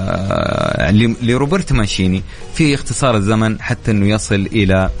لروبرتو مانشيني في اختصار الزمن حتى إنه يصل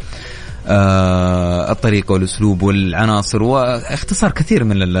إلى الطريقة والأسلوب والعناصر واختصار كثير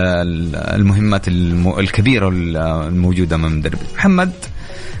من المهمات الكبيرة الموجودة أمام المدرب محمد.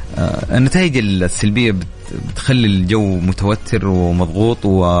 النتائج السلبية بتخلي الجو متوتر ومضغوط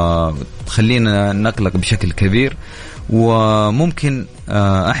وتخلينا نقلق بشكل كبير، وممكن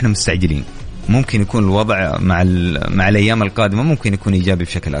احنا مستعجلين. ممكن يكون الوضع مع الأيام القادمة ممكن يكون إيجابي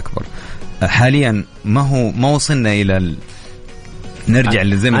بشكل أكبر. حاليا ما وصلنا إلى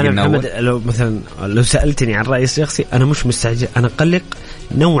نرجع زي ما قلنا أول. لو سألتني عن رأيي الشخصي أنا مش مستعجل، أنا قلق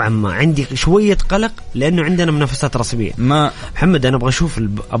نوعا ما، عندي شوية قلق لأنه عندنا منافسات رسمية. محمد أنا أبغى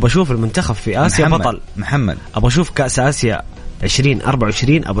أشوف المنتخب في آسيا بطل. محمد أبغى أشوف كأس آسيا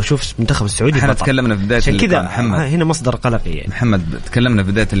 2024، أبغى أشوف المنتخب السعودي بطل. تكلمنا في بداية اللقاء محمد، هنا مصدر قلقي يعني. محمد تكلمنا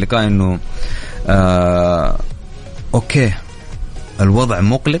في بداية اللقاء إنه أوكي الوضع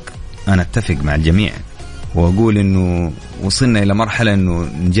مقلق، أنا أتفق مع الجميع وأقول إنه وصلنا إلى مرحلة إنه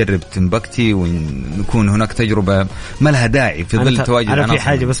نجرب تمبكتي ونكون هناك تجربة ما لها داعي في ظل تواجد أنا في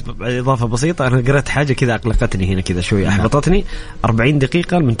حاجة بس إضافة بسيطة، أنا قرأت حاجة كذا أقلقتني هنا كذا شوي، أحبطتني. 40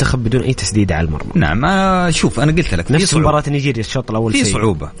 دقيقة المنتخب بدون أي تسديد على المرمى. نعم شوف أنا قلت لك نفس مباراة نيجيريا الشوط الأول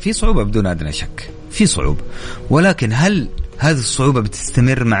في صعوبة بدون أدنى شك، في صعوبة، ولكن هل هذه الصعوبة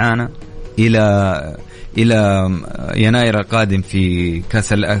بتستمر معنا إلى يناير القادم في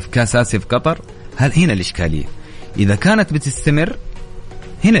كأس آسيا في قطر؟ هنا الإشكالية. إذا كانت بتستمر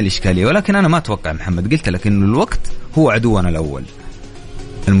هنا الإشكالية، ولكن أنا ما أتوقع محمد. قلت لك إنه الوقت هو عدونا الأول.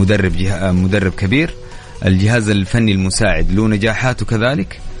 المدرب مدرب كبير، الجهاز الفني المساعد له نجاحاته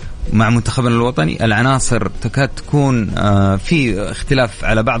كذلك مع منتخبنا الوطني. العناصر تكاد تكون في اختلاف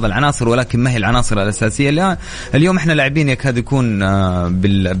على بعض العناصر، ولكن ما هي العناصر الأساسية. اليوم احنا لاعبين يكاد يكون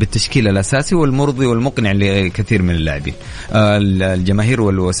بالتشكيل الأساسي والمرضي والمقنع لكثير من اللاعبين الجماهير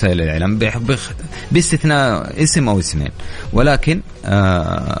والوسائل الإعلام باستثناء اسم أو اسمين. ولكن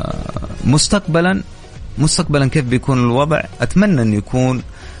مستقبلا كيف بيكون الوضع؟ أتمنى أن يكون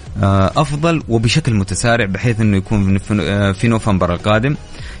أفضل وبشكل متسارع، بحيث أنه يكون في نوفمبر القادم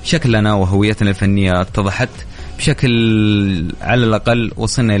شكلنا وهويتنا الفنية اتضحت بشكل على الأقل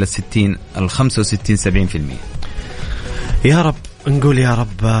وصلنا إلى 65-70%. يا رب نقول يا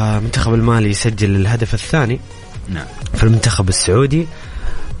رب. منتخب المالي يسجل الهدف الثاني. نعم. في المنتخب السعودي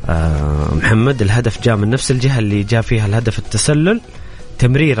محمد الهدف جاء من نفس الجهة اللي جاء فيها الهدف التسلل،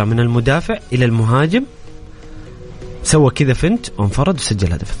 تمريرة من المدافع إلى المهاجم، سوى كذا فنت وانفرد وسجل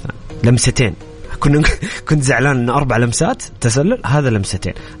الهدف الثاني. لمستين. كنت زعلان إنه 4 لمسات تسلل، هذا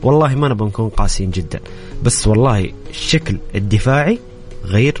لمستين. والله ما نبغى نكون قاسيين جدا، بس والله الشكل الدفاعي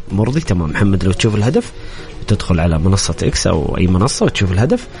غير مرضي تمام. محمد لو تشوف الهدف تدخل على منصة إكس أو أي منصة وتشوف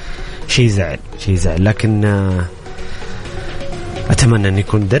الهدف، شيء زعل. لكن أتمنى أن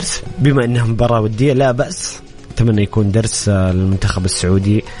يكون درس، بما أنها مباراة ودية لا بأس. أتمنى يكون درس للمنتخب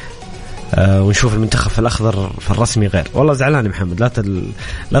السعودي، ونشوف المنتخب الأخضر في الرسمي غير. والله زعلان محمد،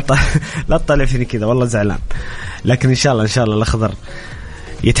 لا تطلع فيني كذا، والله زعلان. لكن إن شاء الله الأخضر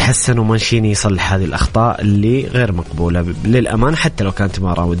يتحسن ومانشيني يصلح هذه الأخطاء اللي غير مقبولة للأمان، حتى لو كانت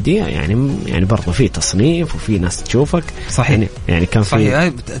مباراة ودية. يعني برضو في تصنيف وفي ناس تشوفك. صحيح. يعني كان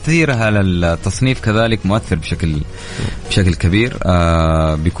في تأثيرها على التصنيف كذلك مؤثر بشكل كبير.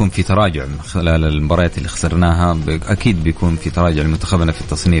 بيكون في تراجع خلال المباريات اللي خسرناها، أكيد بيكون في تراجع لمنتخبنا في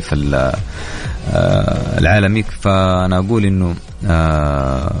التصنيف العالمي. فأنا أقول إنه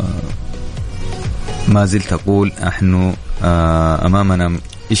ما زلت أقول نحن أمامنا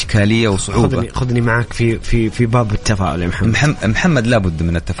إشكالية وصعوبة. خذني معك في باب التفاؤل يا محمد لابد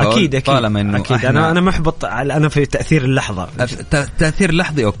من التفاؤل. أكيد. طالما إنه أكيد. أنا محبط، أنا في تأثير اللحظة. تأثير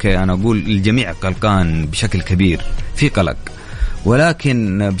لحظي أوكي. أنا أقول الجميع قلقان بشكل كبير، في قلق،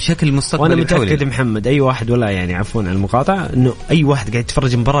 ولكن بشكل مستقبلي. وأنا متأكد محمد أي واحد، ولا يعني عفوا على المقاطعة، إنه أي واحد قاعد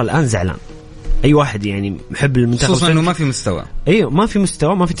يتفرج المباراة الآن زعلان. أي واحد يعني محب المنتخب، خصوصا إنه ما في مستوى. أيوه ما في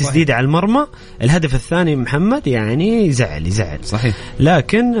مستوى، ما في تسديد على المرمى. الهدف الثاني محمد يعني زعل. صحيح.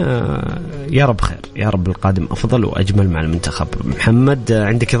 لكن يا رب خير، يا رب القادم أفضل وأجمل مع المنتخب. محمد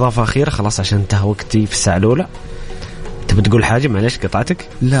عندك إضافة أخيرة؟ خلاص عشان انتهى وقتي في الساعة الأولى. تبي تقول حاجة؟ معلش قطعتك.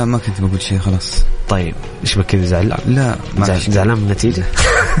 لا ما كنت بقول شيء خلاص. طيب إيش بك كذا زعلان؟ لا زعلان من النتيجة.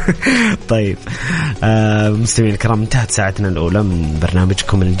 طيب مستمعين الكرام، انتهت ساعتنا الأولى من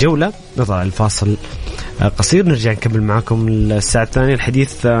برنامجكم الجولة. نطلع الفاصل قصير، نرجع نكمل معكم الساعة الثانية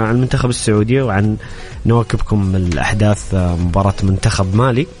الحديث عن المنتخب السعودي وعن نواكبكم الأحداث مباراة منتخب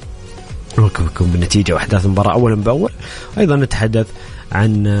مالي، نواكبكم بالنتيجة وأحداث المباراة أولا بأول. أيضا نتحدث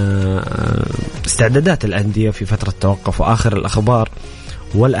عن استعدادات الأندية في فترة توقف وآخر الأخبار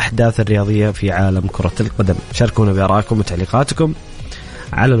والأحداث الرياضية في عالم كرة القدم. شاركونا بآرائكم وتعليقاتكم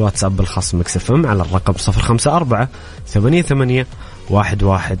على الواتساب الخاص مكس اف ام على الرقم 054-88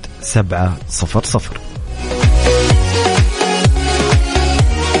 11700.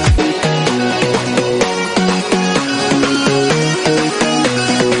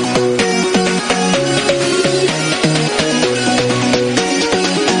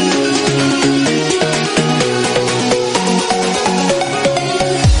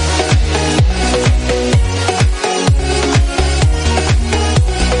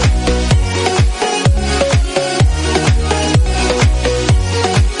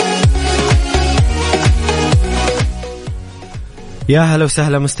 يا هلا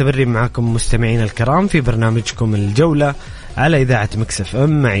وسهلا، مستمرين معكم مستمعين الكرام في برنامجكم الجولة على إذاعة مكس اف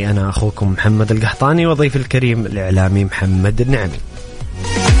ام. معي أنا أخوكم محمد القحطاني وضيف الكريم الإعلامي محمد النعمي.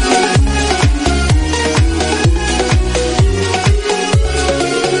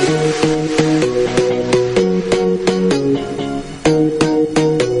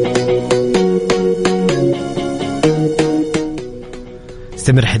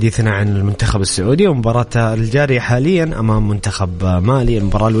 استمر حديثنا عن المنتخب السعودي ومباراته الجارية حاليا أمام منتخب مالي،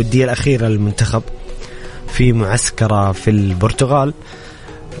 المباراة الودية الأخيرة للمنتخب في معسكرة في البرتغال.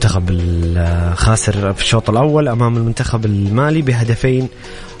 المنتخب الخاسر في الشوط الأول أمام المنتخب المالي بهدفين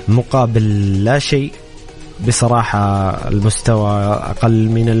مقابل لا شيء. بصراحة المستوى أقل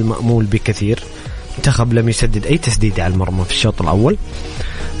من المأمول بكثير. المنتخب لم يسدد أي تسديد على المرمى في الشوط الأول.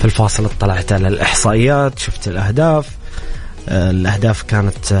 في الفاصل اطلعت على الإحصائيات، شفت الأهداف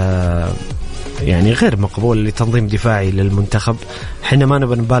كانت يعني غير مقبول لتنظيم دفاعي للمنتخب. حنا ما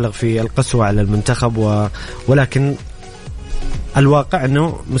نبغى نبالغ في القسوة على المنتخب ولكن الواقع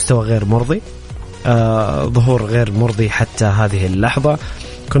أنه مستوى غير مرضي، ظهور غير مرضي حتى هذه اللحظة.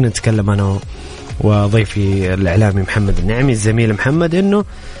 كنا نتكلم أنا وضيفي الإعلامي محمد النعمي الزميل محمد أنه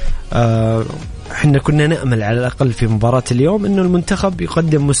حنا كنا نأمل على الأقل في مباراة اليوم أنه المنتخب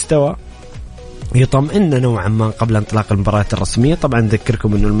يقدم مستوى يطمئننا نوعا ما قبل انطلاق المباريات الرسمية. طبعا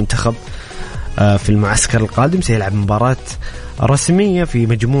نذكركم أنه المنتخب في المعسكر القادم سيلعب مباراة رسمية في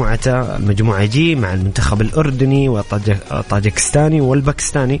مجموعته، المجموعة جي، مع المنتخب الأردني والطاجكستاني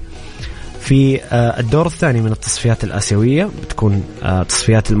والباكستاني في الدور الثاني من التصفيات الآسيوية. بتكون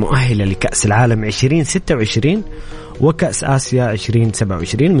تصفيات المؤهلة لكأس العالم 2026 وكأس آسيا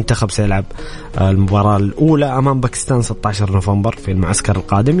 2027. المنتخب سيلعب المباراة الأولى أمام باكستان 16 نوفمبر في المعسكر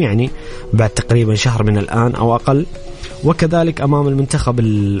القادم، يعني بعد تقريبا شهر من الآن أو أقل، وكذلك أمام المنتخب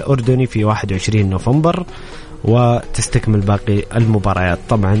الأردني في 21 نوفمبر، وتستكمل باقي المباريات.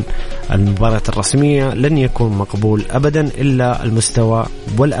 طبعا المباريات الرسمية لن يكون مقبول أبدا إلا المستوى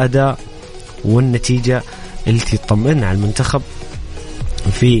والأداء والنتيجة التي تطمئن على المنتخب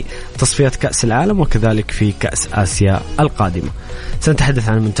في تصفيات كأس العالم وكذلك في كأس آسيا القادمة. سنتحدث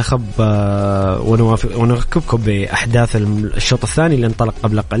عن المنتخب ونركبكم بأحداث الشوط الثاني اللي انطلق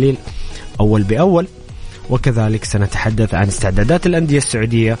قبل قليل أول بأول، وكذلك سنتحدث عن استعدادات الأندية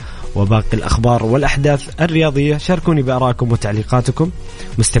السعودية وباقي الأخبار والأحداث الرياضية. شاركوني بآرائكم وتعليقاتكم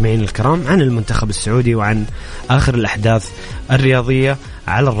مستمعين الكرام عن المنتخب السعودي وعن آخر الأحداث الرياضية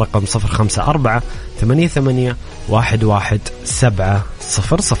على الرقم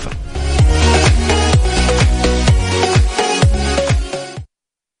 0548811700.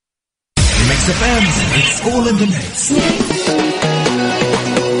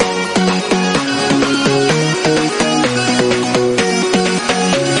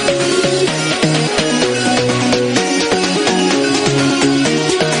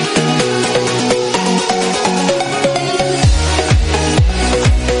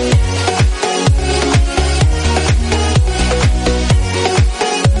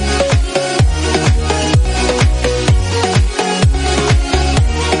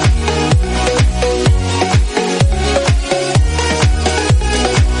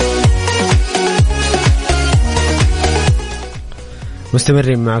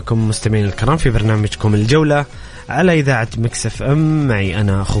 مستمرين معكم مستمعين الكرام في برنامجكم الجولة على إذاعة مكس اف ام. معي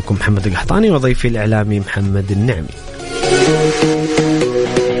أنا أخوكم محمد القحطاني وضيفي الإعلامي محمد النعمي.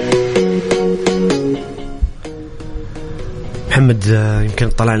 محمد، يمكن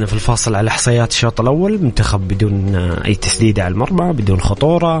طلعنا في الفاصل على إحصائيات الشوط الأول. منتخب بدون أي تسديد على المرمى، بدون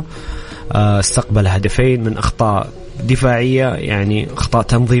خطورة، استقبل هدفين من أخطاء دفاعية، يعني أخطاء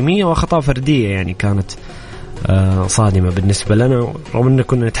تنظيمية وأخطاء فردية، يعني كانت صادمة بالنسبة لنا. رغم أن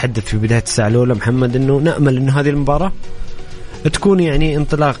كنا نتحدث في بداية الساعة الأولى محمد أنه نأمل أن هذه المباراة تكون يعني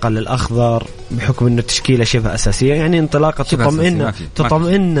انطلاقة للأخضر بحكم أنه تشكيلة شبه أساسية، يعني انطلاقة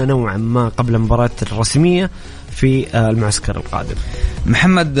تطمئن نوعا ما قبل المباراة الرسمية في المعسكر القادم.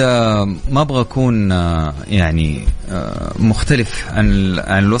 محمد، ما أبغى أكون يعني مختلف عن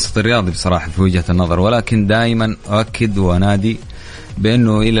الوسط الرياضي بصراحة في وجهة النظر، ولكن دائما أؤكد وأنادي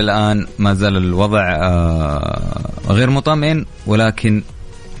بأنه إلى الآن ما زال الوضع غير مطمئن، ولكن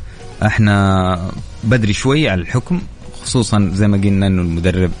احنا بدري شوي على الحكم، خصوصا زي ما قلنا انه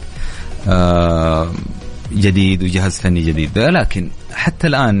المدرب جديد وجهاز فني جديد. لكن حتى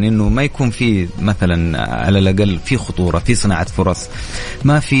الآن انه ما يكون في مثلا على الأقل في خطورة في صناعة فرص،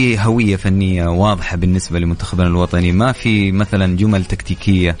 ما في هوية فنية واضحة بالنسبة لمنتخبنا الوطني، ما في مثلا جمل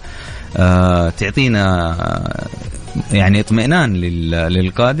تكتيكية تعطينا يعني اطمئنان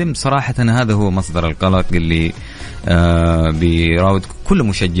للقادم. صراحة هذا هو مصدر القلق اللي بيراود كل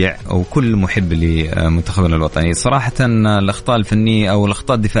مشجع أو كل محب لمنتخبنا الوطني. صراحة الأخطاء الفنية أو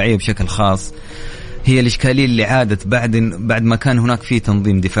الأخطاء الدفاعية بشكل خاص هي الإشكالية اللي عادت بعد ما كان هناك فيه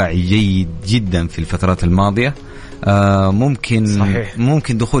تنظيم دفاعي جيد جدا في الفترات الماضية.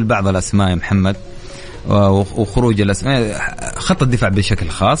 ممكن دخول بعض الأسماء يا محمد وخروج الأسماء، خط الدفاع بشكل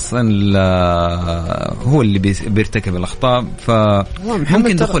خاص هو اللي بيرتكب الأخطاء،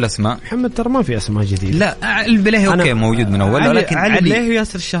 فممكن دخول أسماء. محمد ترى ما في أسماء جديدة. لا البلاهي أوكي موجود من أول، ولكن علي البلاهي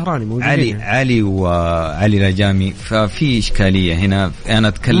وياسر الشهراني موجودين، علي وعلي لاجامي، ففي إشكالية هنا. أنا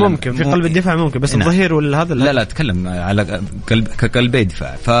أتكلم ممكن في قلب الدفاع ممكن، بس الظهير ولا هذا لا أتكلم على كقلبي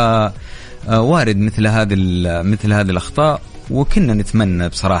دفاع، فوارد مثل هذه الأخطاء. وكنا نتمنى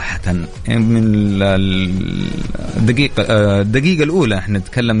بصراحة من الدقيقة الأولى احنا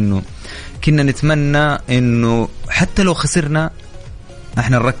نتكلم انه كنا نتمنى انه حتى لو خسرنا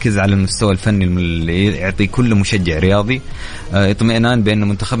احنا نركز على المستوى الفني اللي يعطي كل مشجع رياضي اطمئنان بأن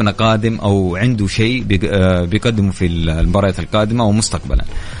منتخبنا قادم او عنده شيء بيقدمه في المباريات القادمة ومستقبلا.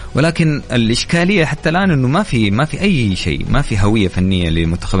 ولكن الإشكالية حتى الآن انه ما في اي شيء، ما في هوية فنية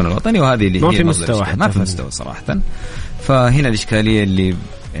لمنتخبنا الوطني، وهذه اللي ما في مستوى، ما في مستوى صراحة. فهنا الإشكالية اللي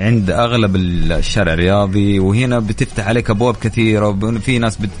عند أغلب الشارع الرياضي، وهنا بتفتح عليك أبواب كثيرة، وفي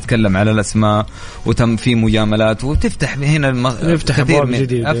ناس بتتكلم على الأسماء وتم في مجاملات، وتفتح هنا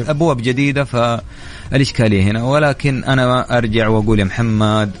أبواب جديدة. فالإشكالية هنا. ولكن أنا أرجع وأقول يا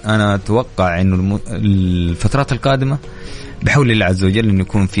محمد، أنا أتوقع إنه الفترات القادمة بحول الله عز وجل إنه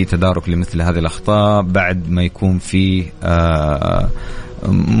يكون في تدارك لمثل هذه الأخطاء، بعد ما يكون في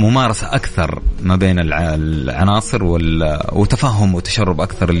ممارسة أكثر ما بين العناصر وتفهم وتشرب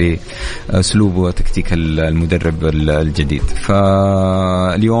أكثر لأسلوب وتكتيك المدرب الجديد.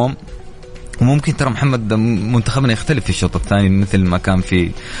 فاليوم وممكن ترى محمد منتخبنا يختلف في الشوط الثاني مثل ما كان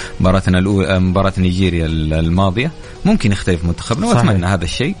في مباراتنا الأولى، مباراة نيجيريا الماضية، ممكن يختلف منتخبنا. وأتمنى هذا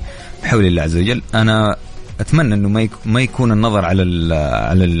الشيء بحول الله عز وجل. أنا أتمنى أنه ما يكون النظر على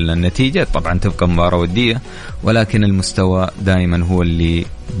النتيجة، طبعا تبقى مباراة ودية، ولكن المستوى دائما هو اللي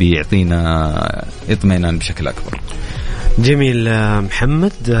بيعطينا اطمئنان بشكل أكبر. جميل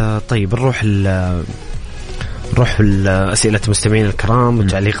محمد. طيب نروح أسئلة مستمعين الكرام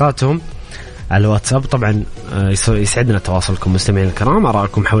وتعليقاتهم على الواتساب. طبعا يسعدنا تواصلكم مستمعين الكرام،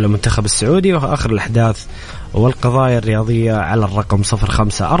 أراءكم حول المنتخب السعودي وآخر الأحداث والقضايا الرياضية على الرقم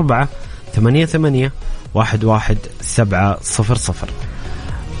 0548811700.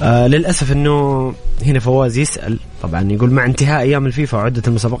 للأسف أنه هنا فواز يسأل، طبعا يقول مع انتهاء أيام الفيفا وعدة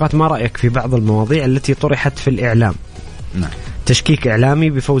المسابقات ما رأيك في بعض المواضيع التي طرحت في الإعلام؟ تشكيك إعلامي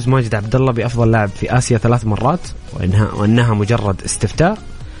بفوز ماجد عبد الله بأفضل لاعب في آسيا 3 مرات وأنها مجرد استفتاء،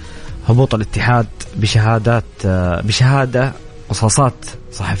 هبوط الاتحاد بشهادة قصاصات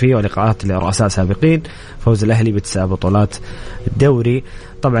صحفية ولقاءات لرؤساء سابقين، فوز الأهلي ب9 بطولات الدوري.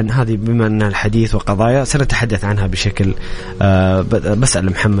 طبعا هذه بما أنها الحديث وقضايا سنتحدث عنها بشكل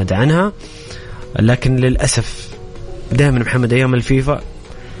بسأل محمد عنها. لكن للأسف دائما محمد أيام الفيفا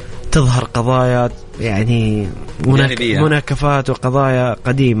تظهر قضايا يعني مناكفات وقضايا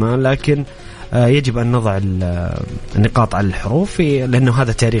قديمة، لكن يجب أن نضع النقاط على الحروف لأنه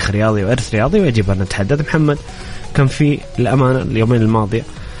هذا تاريخ رياضي وإرث رياضي ويجب أن نتحدث. محمد كان في الأمانة اليومين الماضية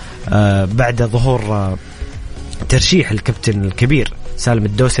بعد ظهور ترشيح الكابتن الكبير سالم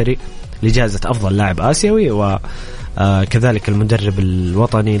الدوسري لجائزة أفضل لاعب آسيوي، وكذلك المدرب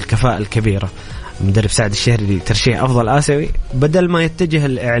الوطني الكفاءة الكبيرة المدرب سعد الشهري لترشيح أفضل آسيوي، بدل ما يتجه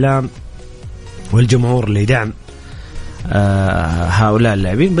الإعلام والجمهور لدعم هؤلاء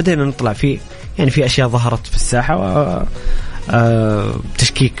اللاعبين بدينا نطلع في أشياء ظهرت في الساحة،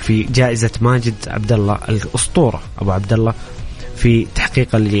 تشكيك في جائزة ماجد عبد الله الأسطورة أبو عبد الله في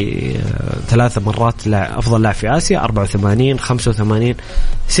تحقيق اللي 3 مرات أفضل لاعب في آسيا 84 85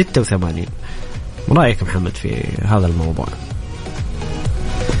 86. رأيك محمد في هذا الموضوع؟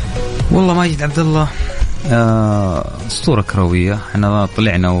 والله ماجد عبد الله أسطورة كروية، احنا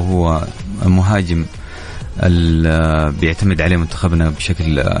طلعنا وهو مهاجم بيعتمد عليه منتخبنا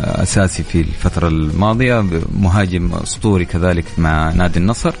بشكل أساسي في الفترة الماضية، مهاجم أسطوري كذلك مع نادي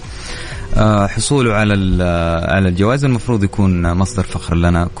النصر. حصوله على الجوائز المفروض يكون مصدر فخر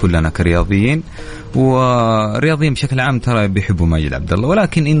لنا كلنا كرياضيين، ورياضيين بشكل عام ترى بيحبوا ماجد عبد الله،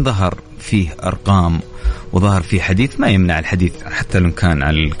 ولكن إن ظهر فيه أرقام وظهر فيه حديث ما يمنع الحديث، حتى لو كان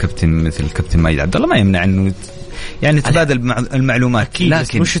على الكابتن مثل الكابتن ماجد عبد الله ما يمنع إنه يعني تبادل المعلومات،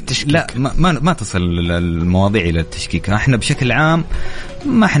 لكن مش التشكيك. لا ما تصل المواضيع إلى التشكيك. احنا بشكل عام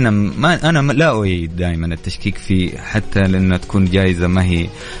أنا لا أؤيد دائما التشكيك في، حتى لأنها تكون جائزة ما هي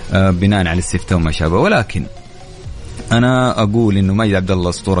بناء على الاستفتاء وما شابه، ولكن أنا أقول إنه ماجد عبد الله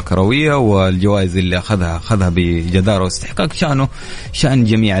أسطورة كروية، والجوائز اللي أخذها بجدارة واستحقاق شأن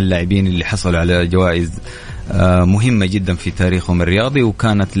جميع اللاعبين اللي حصلوا على جوائز مهمة جدا في تاريخهم الرياضي،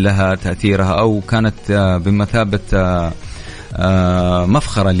 وكانت لها تأثيرها أو كانت بمثابة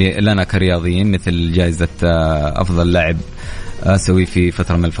مفخرة لنا كرياضيين، مثل جائزة أفضل لاعب آسيوي في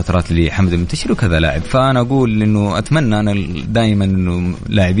فترة من الفترات لحمد المنتشر وكذا لاعب. فأنا أقول إنه أتمنى أنا دائما إنه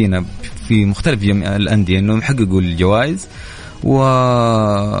لاعبين في مختلف الأندية إنه يحققوا الجوائز.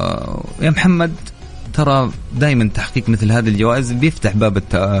 ويا محمد ترى دائما تحقيق مثل هذه الجوائز بيفتح باب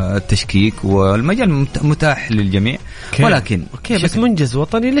التشكيك، والمجال متاح للجميع. ولكن بس منجز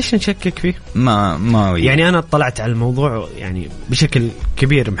وطني ليش نشكك فيه؟ ما يعني أنا اطلعت على الموضوع يعني بشكل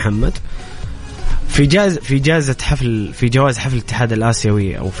كبير محمد. في جوائز حفل الاتحاد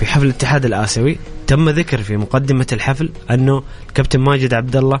الآسيوي أو في حفل الاتحاد الآسيوي تم ذكر في مقدمة الحفل أنه الكابتن ماجد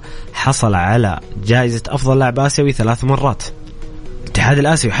عبد الله حصل على جائزة أفضل لاعب آسيوي 3 مرات. الاتحاد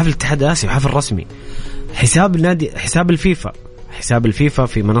الآسيوي، حفل الاتحاد الآسيوي حفل رسمي، حساب الفيفا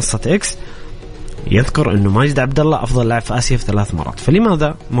في منصة إكس يذكر أنه ماجد عبد الله أفضل لاعب في آسيا في 3 مرات.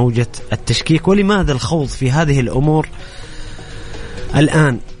 فلماذا موجة التشكيك ولماذا الخوض في هذه الأمور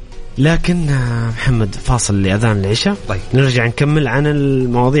الآن؟ لكن محمد فاصل لأذان العشاء. طيب نرجع نكمل عن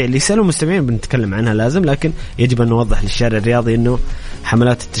المواضيع اللي سألوا مستمعين بنتكلم عنها لازم، لكن يجب أن نوضح للشارع الرياضي أنه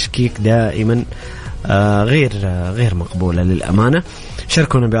حملات التشكيك دائما غير مقبولة للأمانة.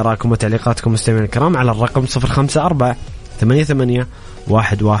 شاركونا بآرائكم وتعليقاتكم مستمعين الكرام على الرقم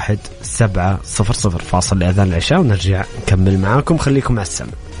 0548811700. فاصل لأذان العشاء ونرجع نكمل معاكم، خليكم مع السمع.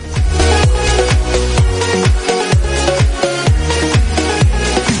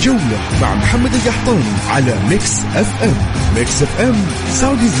 جولة مع محمد القحطاني على ميكس اف ام. ميكس اف ام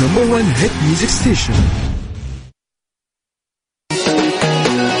سعوديز نمبر 1 هيت ميوزك ستيشن.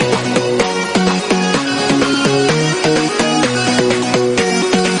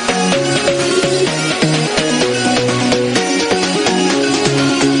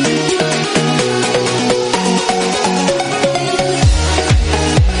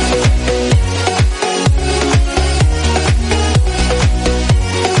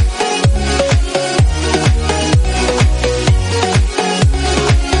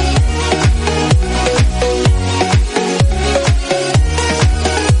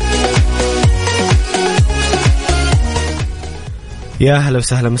 يا هلا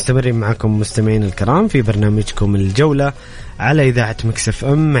وسهلا، مستمرين معكم مستمعين الكرام في برنامجكم الجولة على إذاعة ميكس اف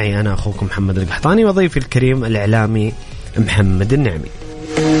ام. معي أنا أخوكم محمد القحطاني وضيفي الكريم الإعلامي محمد النعمي.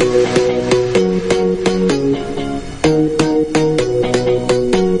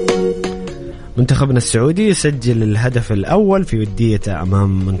 منتخبنا السعودي يسجل الهدف الأول في وديته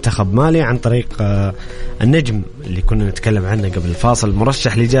أمام منتخب مالي عن طريق النجم اللي كنا نتكلم عنه قبل الفاصل،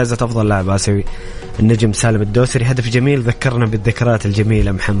 مرشح لجائزة أفضل لاعب آسيوي النجم سالم الدوسري. هدف جميل ذكرنا بالذكريات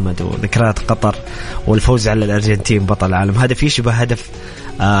الجميلة محمد، وذكريات قطر والفوز على الأرجنتين بطل العالم. هدف يشبه هدف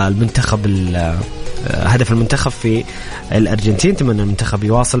المنتخب في الأرجنتين. تمنى المنتخب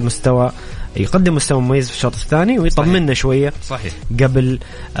يواصل يقدم مستوى مميز في الشوط الثاني ويطمنا شوية صحيح قبل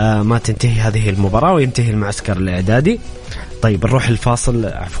ما تنتهي هذه المباراة وينتهي المعسكر الإعدادي. طيب نروح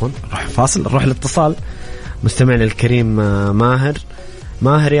الاتصال. مستمعنا الكريم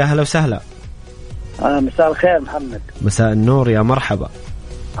ماهر يا هلا وسهلا. مساء الخير محمد. مساء النور يا مرحبا.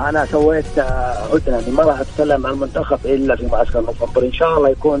 أنا سويت هدنة ما راح أتكلم عن المنتخب إلا في معسكر نوفمبر، إن شاء الله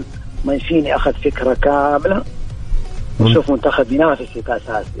يكون منشيني أخذ فكرة كاملة ونشوف منتخب ينافس في كأس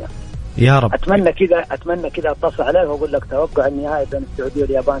آسيا يا رب. أتمنى كذا أتصل عليك وأقول لك توقع النهائي بين السعودية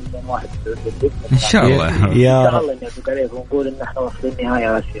واليابان 2-1 إن شاء الله. يا رب إني أتوقع عليك ونقول إن إحنا واصلين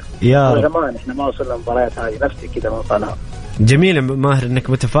نهائي آسيا. يا رب. زمان إحنا ما وصلنا المباريات هذه، نفسي كذا ما وصلنا. جميل ماهر انك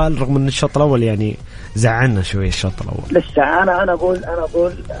متفائل رغم ان الشوط الاول يعني زعلنا شويه الشوط الاول. لسه انا اقول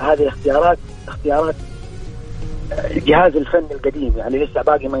هذه اختيارات الجهاز الفني القديم، يعني لسه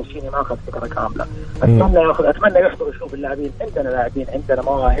باقي منشيني ما اخذ فكره كامله. اتمنى يحضر يشوف اللاعبين، عندنا لاعبين عندنا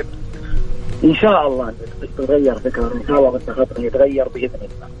مواهب، ان شاء الله تتغير فكره، ان شاء الله منتخبنا يتغير باذن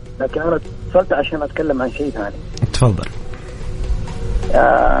الله. لكن انا اتصلت عشان اتكلم عن شيء ثاني. تفضل.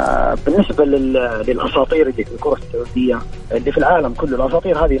 بالنسبة للأساطير اللي في الكرة السعودية اللي في العالم كله،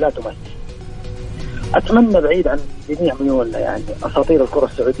 الأساطير هذه لا تمثل، أتمنى بعيد عن جميع ميولنا يعني أساطير الكرة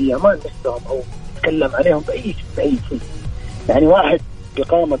السعودية ما نمسهم أو نتكلم عليهم بأي شيء. يعني واحد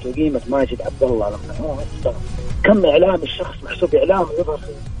بقامة وقيمة ماجد عبد الله لما هو كم إعلام الشخص محسوب إعلام يظهر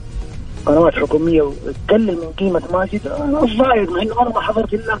في قنوات حكومية وتقلل من قيمة ماجد، أنا الضايق مع إنه أنا ما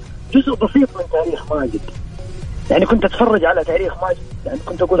حضرت إلا جزء بسيط من تاريخ ماجد. يعني كنت أتفرج على تاريخ ماجد، يعني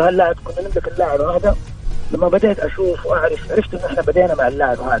كنت أقول هاللاعب كنا نملك اللاعب هذا. لما بدأت أشوف وأعرف عرفت إن إحنا بدينا مع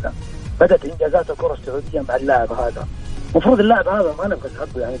اللاعب هذا، بدأت إنجازات الكرة السعودية مع اللاعب هذا. مفروض اللاعب هذا ما نبغى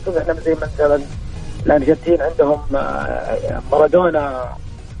حقه، يعني طبعا إحنا زي مثلا الأرجنتين عندهم مارادونا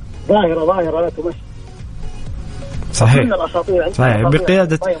ظاهرة لا تمس. صحيح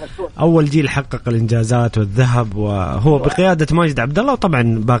بقيادة أول جيل حقق الإنجازات والذهب، وهو بقيادة ماجد عبد الله،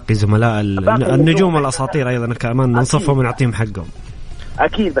 وطبعا باقي زملاء النجوم الأساطير أيضا كمان ننصفهم ونعطيهم حقهم.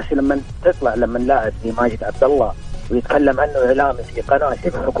 أكيد، بس لما لاعب زي ماجد عبد الله ويتكلم عنه إعلامي في قناة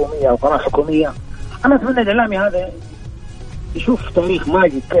شبه حكومية أو قناة حكومية، أنا أتمنى الإعلامي هذا يشوف تاريخ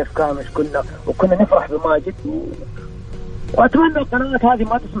ماجد كيف كان، وكنا نفرح بماجد وأتمنى القنوات هذه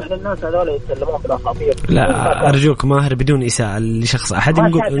ما تسمح للناس هذول يتكلمون بالأساطير. لا أرجوك ماهر بدون إساءة لشخص أحد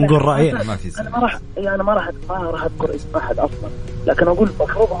نقول رأيه. أنا ما راح أذكر اسم أحد أصلا، لكن أقول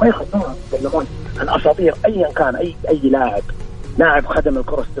مفروض ما يخلون يتكلمون عن أساطير أيا كان، أي لاعب خدم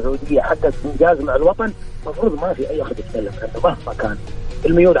الكرة السعودية حقق إنجاز مع الوطن، مفروض ما في أي أحد يتكلم عنه مهما كان.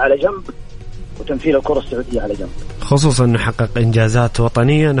 الميول على جنب وتمثيل الكرة السعودية على جنب، خصوصا أنه حقق إنجازات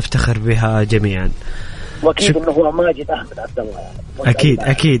وطنية نفتخر بها جميعا. واكيد انه هو ماجد احمد عبد الله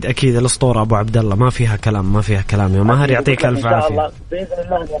يعني. اكيد الاسطوره ابو عبد الله، ما فيها كلام يا ماهر، يعطيك الف عافيه. ان شاء الله باذن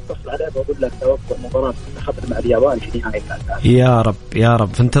الله اني اتصل عليك واقول لك توقع مباراه منتخبنا مع اليابان في نهائي كاس آسيا. يا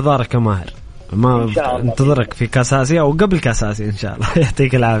رب في انتظارك يا ماهر، ما انتظرك في كاس آسيا او قبل كاس آسيا ان شاء الله.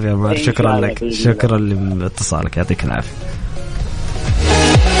 يعطيك العافيه يا ماهر، شكرا لك، شكرا لاتصالك، يعطيك العافيه.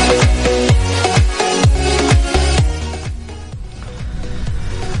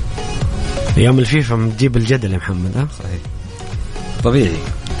 أيام الفيفا متجيب الجدل يا محمد. صحيح، طبيعي،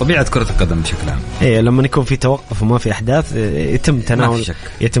 طبيعة كرة القدم بشكل عام. إيه لما يكون في توقف وما في أحداث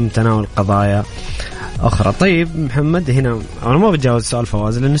يتم تناول قضايا أخرى. طيب محمد، هنا أنا ما بتجاوز سؤال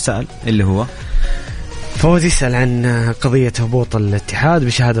فواز لأنه سأل، اللي هو فواز يسأل عن قضية هبوط الاتحاد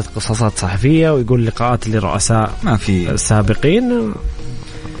بشهادة قصاصات صحفية، ويقول لقاءات لرؤساء ما في السابقين.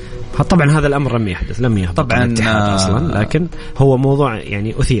 طبعا هذا الأمر لم يحدث، طبعا الاتحاد أصلا، لكن هو موضوع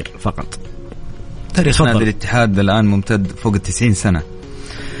يعني أثير فقط. تاريخ نادي الاتحاد الآن ممتد فوق 90 سنة،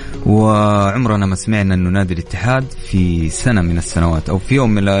 وعمرنا ما سمعنا أنه نادي الاتحاد في سنة من السنوات أو في يوم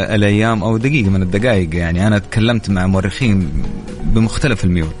من الأيام أو دقيقة من الدقائق، يعني أنا تكلمت مع مؤرخين بمختلف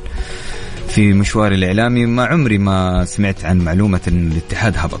الميول في مشواري الإعلامي، ما عمري ما سمعت عن معلومة أن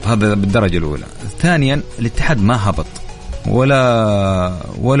الاتحاد هبط. هذا بالدرجة الأولى. ثانيا، الاتحاد ما هبط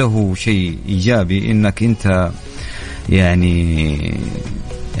ولا هو شيء إيجابي إنك أنت يعني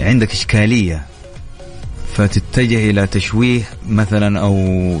عندك إشكالية فتتجه إلى تشويه مثلا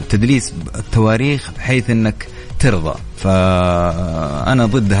أو تدليس التواريخ بحيث أنك ترضى. فأنا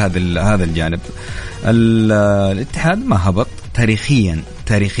ضد هذا الجانب. الاتحاد ما هبط تاريخيا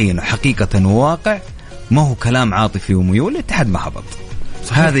وحقيقة وواقع، ما هو كلام عاطفي وميول. الاتحاد ما هبط،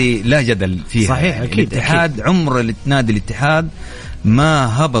 هذه لا جدل فيها. صحيح، أكيد. الاتحاد عمر نادي الاتحاد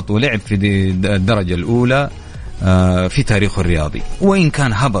ما هبط ولعب في الدرجة الأولى في تاريخه الرياضي. وإن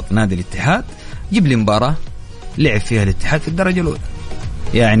كان هبط نادي الاتحاد، جيب لي مباراة لعب فيها الاتحاد في الدرجة الأولى.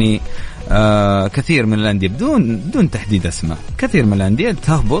 يعني كثير من الأندية بدون تحديد أسماء، كثير من الأندية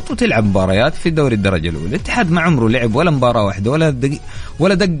تهبط وتلعب مباريات في دوري الدرجة الأولى. الاتحاد ما عمره لعب ولا مباراة واحدة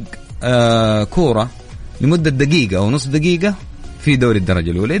ولا دق كورة لمدة دقيقة أو نص دقيقة في دوري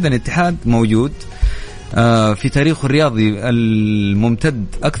الدرجة الأولى. إذن الاتحاد موجود في تاريخه الرياضي الممتد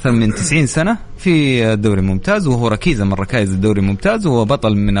أكثر من 90 سنة في الدوري الممتاز، وهو ركيزة من ركائز الدوري الممتاز، وهو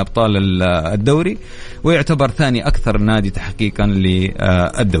بطل من أبطال الدوري، ويعتبر ثاني أكثر نادي تحقيقا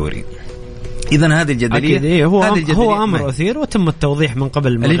للدوري. إذن هذه الجدلية إيه هو أمر أثير، وتم التوضيح من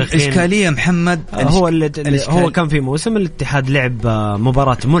قبل المؤرخين. الإشكالية محمد هو كان في موسم الاتحاد لعب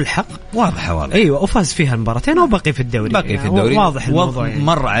مباراة ملحق واضحة أيوة، وفاز فيها المباراتين وبقي في الدوري. واضح الموضوع يعني.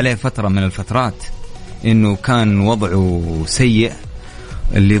 مر عليه فترة من الفترات إنه كان وضعه سيء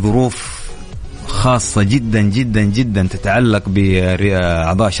لظروف خاصة جدا جدا جدا تتعلق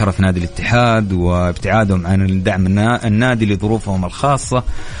بأعضاء شرف نادي الاتحاد وابتعادهم عن الدعم النادي لظروفهم الخاصة،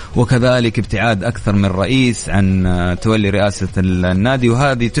 وكذلك ابتعاد أكثر من رئيس عن تولي رئاسة النادي.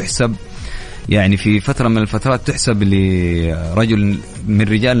 وهذه تحسب يعني في فترة من الفترات تحسب لرجل من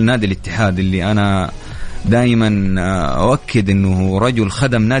رجال نادي الاتحاد اللي أنا دائما أؤكد أنه رجل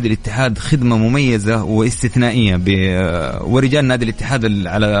خدم نادي الاتحاد خدمة مميزة واستثنائية، ورجال نادي الاتحاد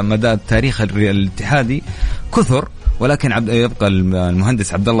على مدى التاريخ الاتحادي كثر، ولكن يبقى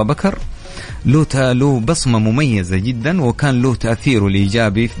المهندس عبد الله بكر له بصمة مميزة جدا، وكان له تأثيره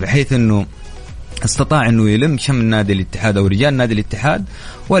الإيجابي بحيث أنه استطاع أنه يلم شمل نادي الاتحاد أو رجال نادي الاتحاد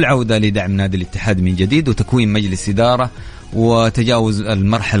والعودة لدعم نادي الاتحاد من جديد وتكوين مجلس إدارة وتجاوز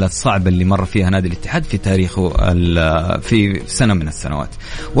المرحلة الصعبة اللي مر فيها نادي الاتحاد في تاريخه في سنة من السنوات.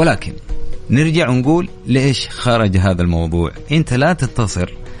 ولكن نرجع ونقول ليش خرج هذا الموضوع. أنت لا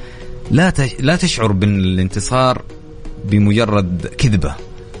تنتصر، لا تشعر بالانتصار بمجرد كذبة،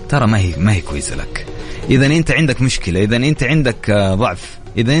 ترى ما هي كويسة لك. إذا أنت عندك مشكلة، إذا أنت عندك ضعف،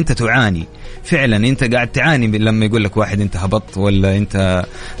 إذا أنت تعاني فعلا، أنت قاعد تعاني لما يقول لك واحد أنت هبط ولا أنت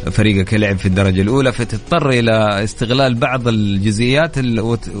فريقك لعب في الدرجة الأولى، فتضطر إلى استغلال بعض الجزئيات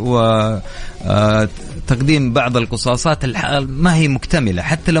وتقديم بعض القصاصات ما هي مكتملة.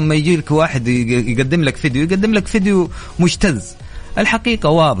 حتى لما يجي لك واحد يقدم لك فيديو مجتز، الحقيقة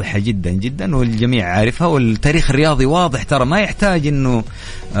واضحة جدا جدا والجميع عارفها، والتاريخ الرياضي واضح، ترى ما يحتاج انه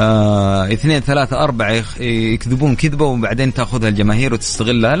 2 3 4 يكذبون كذبة وبعدين تأخذها الجماهير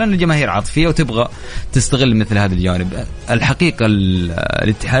وتستغلها، لأن الجماهير عاطفية وتبغى تستغل مثل هذه الجوانب. الحقيقة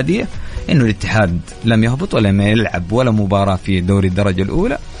الاتحادية انه الاتحاد لم يهبط ولم يلعب ولا مباراة في دوري الدرجة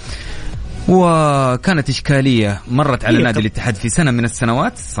الأولى، وكانت إشكالية مرت على نادي الاتحاد في سنة من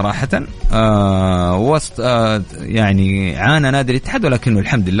السنوات صراحة. يعني عانى نادي الاتحاد، ولكنه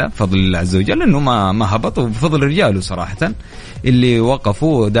الحمد لله بفضل الله عز وجل أنه ما هبط، وبفضل رجاله صراحة اللي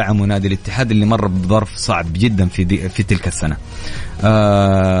وقفوا ودعموا نادي الاتحاد اللي مر بظرف صعب جدا في تلك السنة.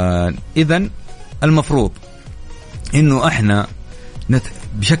 إذن المفروض أنه احنا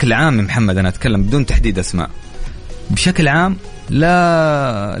بشكل عام، محمد أنا أتكلم بدون تحديد أسماء، بشكل عام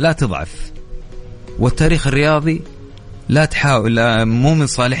لا تضعف، والتاريخ الرياضي لا تحاول، مو من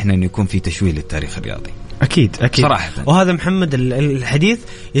صالحنا أن يكون في تشويه للتاريخ الرياضي. أكيد صراحة. وهذا محمد الحديث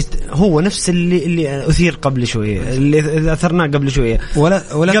هو نفس اللي أثير قبل شوية، اللي أثرناه قبل شوية،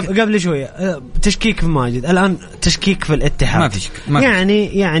 قبل شوية تشكيك في ماجد، الآن تشكيك في الاتحاد. ما في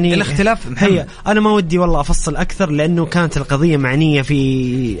يعني الاختلاف هي أنا ما ودي والله أفصل أكثر، لأنه كانت القضية معنية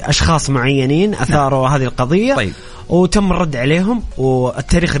في أشخاص معينين أثاروا هذه القضية. طيب. وتم الرد عليهم،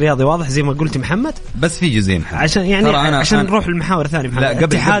 والتاريخ الرياضي واضح زي ما قلت محمد. بس في جزئين عشان نروح للمحاور ثانية محمد.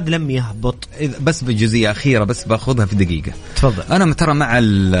 الاتحاد لم يهبط، بس بجزئية أخيرة بس باخذها في دقيقة. تفضل. أنا ترى مع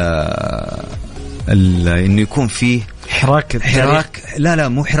إنه يكون فيه حراك لا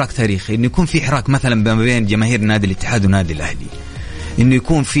مو حراك تاريخي، إنه يكون فيه حراك مثلا ما بين جماهير نادي الاتحاد ونادي الأهلي، إنه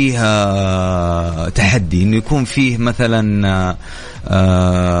يكون فيها تحدي، إنه يكون فيه مثلا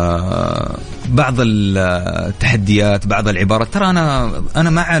بعض التحديات، بعض العبارات. ترى أنا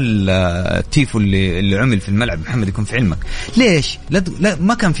مع التيفو اللي عمل في الملعب محمد، يكون في علمك ليش لا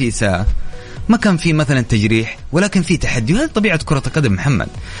ما كان في إساءة، ما كان في مثلا تجريح، ولكن في تحدي. وهذه طبيعة كرة القدم محمد،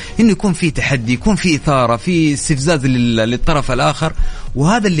 إنه يكون في تحدي، يكون في إثارة، في استفزاز للطرف الآخر،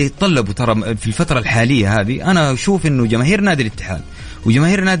 وهذا اللي يتطلبه ترى في الفترة الحالية هذه. أنا أشوف إنه جماهير نادي الاتحاد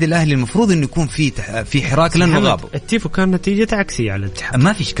وجماهير نادي الأهلي المفروض إنه يكون في حراك، لأنه غابوا. التيفو كان نتيجة عكسية على الاتحاد،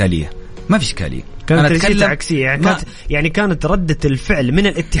 ما في إشكالية. كانت نتيجة عكسية، يعني كانت ردة الفعل من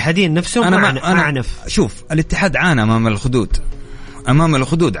الاتحادين نفسهم أعنف. شوف الاتحاد عانى أمام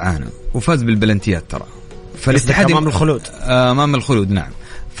الخدود عانى وفاز بالبلنتيات ترى، فالاتحاد أمام الخلود نعم.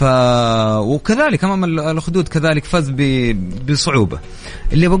 وكذلك أمام الخدود كذلك فاز بصعوبة.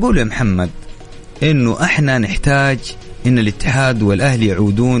 اللي بقوله يا محمد إنه إحنا نحتاج إن الاتحاد والأهلي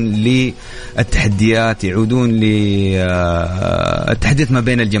يعودون للتحديات، يعودون للتحديات ما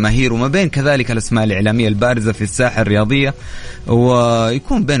بين الجماهير وما بين كذلك الأسماء الإعلامية البارزة في الساحة الرياضية،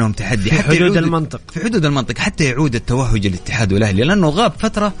 ويكون بينهم تحدي في حدود المنطق حتى يعود التوهج الاتحاد والأهلي، لأنه غاب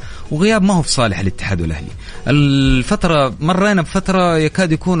فترة وغياب ما هو في صالح الاتحاد والأهلي. الفترة مرينا بفترة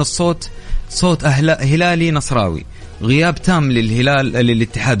يكاد يكون الصوت صوت هلالي نصراوي، غياب تام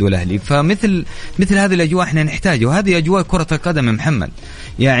للاتحاد والأهلي. فمثل هذه الأجواء احنا نحتاجها، وهذه أجواء كرة القدم يا محمد.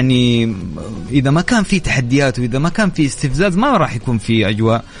 يعني إذا ما كان في تحديات وإذا ما كان في استفزاز، ما راح يكون في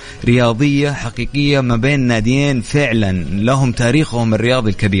أجواء رياضية حقيقية ما بين ناديين فعلا لهم تاريخهم الرياضي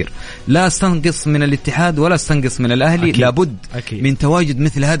الكبير. لا استنقص من الاتحاد ولا استنقص من الأهلي، أكيد. لابد أكيد. من تواجد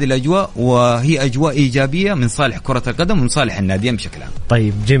مثل هذه الأجواء، وهي أجواء إيجابية من صالح كرة القدم ومن صالح الناديين بشكل عام.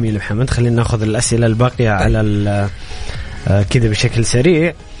 طيب جميل محمد، خلينا نأخذ الأسئلة الباقية على كذا بشكل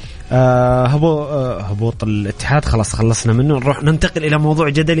سريع. هبوط الاتحاد خلاص خلصنا منه، نروح ننتقل إلى موضوع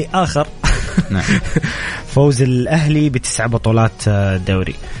جدلي آخر. نعم. فوز الأهلي ب9 بطولات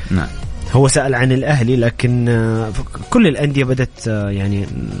دوري. نعم. هو سأل عن الأهلي، لكن كل الأندية بدأت يعني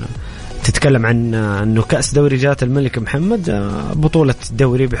تتكلم عن أنه كأس دوري جلالة الملك محمد بطولة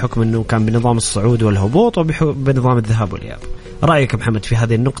دوري بحكم أنه كان بنظام الصعود والهبوط وبنظام الذهاب والإياب. رأيك محمد في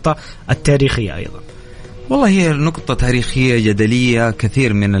هذه النقطة التاريخية أيضا؟ والله هي نقطة تاريخية جدلية،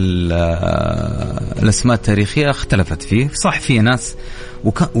 كثير من الأسماء التاريخية اختلفت فيه. صح في ناس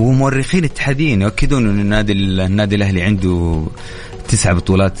ومؤرخين اتحاديين يؤكدون أن النادي الأهلي عنده 9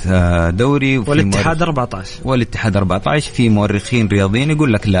 بطولات دوري والاتحاد 14 والاتحاد 14. في مؤرخين رياضيين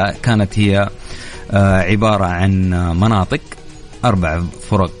يقول لك لا، كانت هي عبارة عن مناطق، 4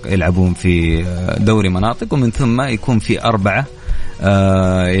 فرق يلعبون في دوري مناطق، ومن ثم يكون في 4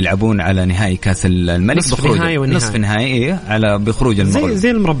 يلعبون على نهائي كاس الملك، نصف نهائي على بخروج المغلوب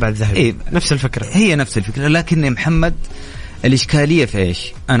زي المربع الذهبي. نفس الفكرة، هي نفس الفكرة. لكن محمد الإشكالية في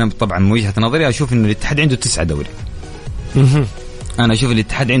إيش؟ أنا طبعا من وجهة نظري أشوف إنه الاتحاد عنده 9 دوري. أنا أشوف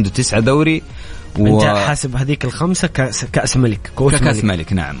الاتحاد عنده 9 دوري أنت حاسب هذيك ال5 كأس ملك، كأس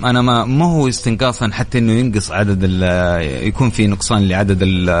ملك. نعم، أنا ما هو استنقاصا حتى إنه ينقص يكون في نقصان لعدد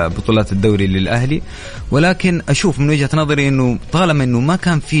البطولات الدوري للأهلي، ولكن أشوف من وجهة نظري إنه طالما إنه ما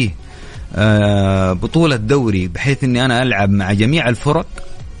كان فيه بطولة دوري بحيث إني أنا ألعب مع جميع الفرق،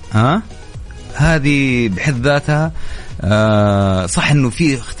 هذه بحد ذاتها صح إنه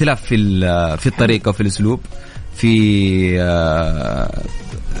في اختلاف في الطريقة وفي الأسلوب في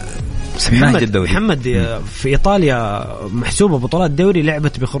محمد في إيطاليا محسوبة بطولات دوري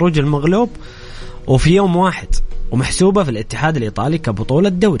لعبت بخروج المغلوب وفي يوم واحد، ومحسوبة في الاتحاد الإيطالي كبطولة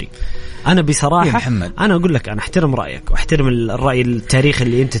دوري. أنا بصراحة أنا أقول لك، أنا أحترم رأيك وأحترم الرأي التاريخي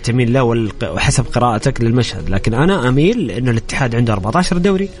اللي أنت تميل له وحسب قراءتك للمشهد، لكن أنا أميل لأنه الاتحاد عنده 14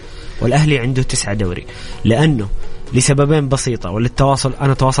 دوري والأهلي عنده 9 دوري، لأنه لسببين بسيطة. وللتواصل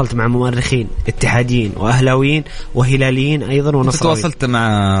أنا تواصلت مع مؤرخين اتحاديين وأهلاويين وهلاليين أيضا ونصراويين. تواصلت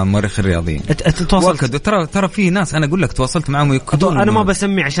مع مؤرخ الرياضيين؟ ترى في ناس أنا أقول لك تواصلت معهم يكدون. أنا ما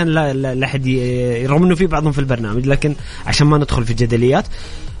بسمي عشان لا أحد رغم إنه في بعضهم في البرنامج، لكن عشان ما ندخل في جدليات.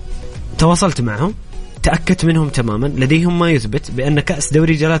 تواصلت معهم، تأكدت منهم تماما، لديهم ما يثبت بأن كأس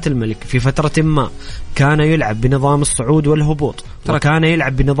دوري جلالة الملك في فترة ما كان يلعب بنظام الصعود والهبوط، وكان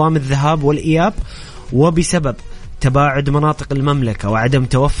يلعب بنظام الذهاب والإياب، وبسبب تباعد مناطق المملكة وعدم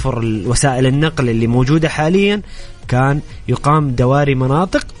توفر وسائل النقل اللي موجودة حاليا كان يقام دواري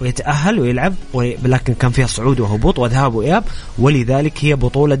مناطق ويتأهل ويلعب، لكن كان فيها صعود وهبوط وذهاب وإياب، ولذلك هي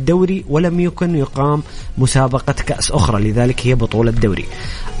بطولة دوري، ولم يكن يقام مسابقة كأس أخرى، لذلك هي بطولة دوري.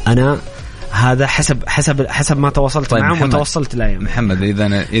 أنا هذا حسب ما تواصلت طيب معهم وتوصلت لا محمد.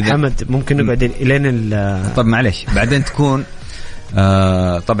 إذا محمد ممكن نقعد إلين طب معلش بعدين تكون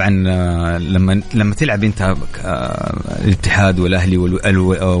طبعا لما تلعب انت الاتحاد والاهلي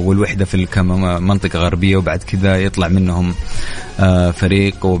والوحده في منطقه غربيه، وبعد كذا يطلع منهم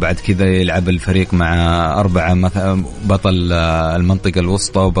فريق، وبعد كذا يلعب الفريق مع 4 مثلا بطل المنطقه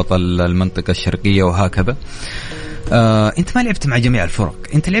الوسطى وبطل المنطقه الشرقيه وهكذا. انت ما لعبت مع جميع الفرق،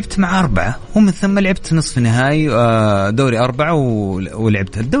 انت لعبت مع 4 ومن ثم لعبت نصف نهائي دوري 4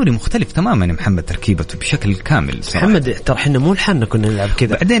 ولعبت الدوري مختلف تماما يا محمد، تركيبته بشكل كامل صراحة. محمد ترى احنا مو لحالنا كنا نلعب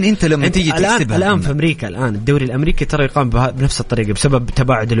كذا. بعدين انت لما تيجي تحسبها الان في امريكا، الان الدوري الامريكي ترى يقام بنفس الطريقه بسبب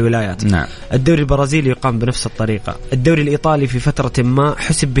تباعد الولايات. نعم. الدوري البرازيلي يقام بنفس الطريقه، الدوري الايطالي في فتره ما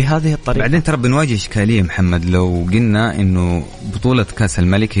حسب بهذه الطريقه. بعدين ترى بنواجه اشكاليه محمد، لو قلنا انه بطوله كاس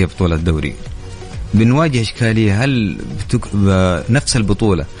الملك هي بطوله دوري بنواجه إشكالية. هل نفس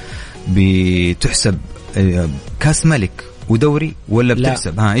البطولة بتحسب كاس ملك ودوري ولا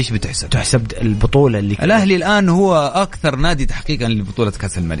بتحسب إيش بتحسب؟ تحسب البطولة اللي الأهلي الآن هو أكثر نادي تحقيقا لبطولة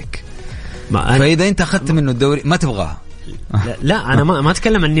كاس الملك، فإذا أنت أخذت منه الدوري ما تبغاها. لا أنا ما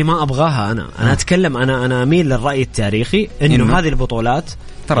أتكلم أني ما أبغاها، أنا أتكلم أنا أميل للرأي التاريخي إنه هذه البطولات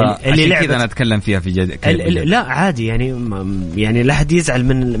ترى اللي كذا أنا أتكلم فيها في لا عادي، يعني لا حد يزعل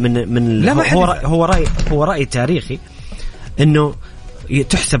من هو رأي تاريخي إنه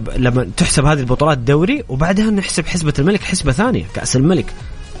تحسب لما تحسب هذه البطولات دوري، وبعدها نحسب حسبة الملك حسبة ثانية كأس الملك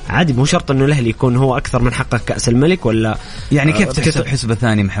عادي. مو شرط إنه الأهلي يكون هو أكثر من حقق كأس الملك ولا يعني كيف تحسب حسبة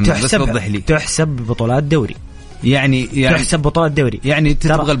ثانية محمد؟ بس وضح لي. تحسب بطولات دوري يعني تحسب بطولات دوري، يعني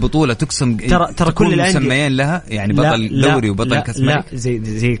تبغى البطولة تقسم ترى كل مسميين لها، يعني بطل دوري وبطل كأس ملك. لا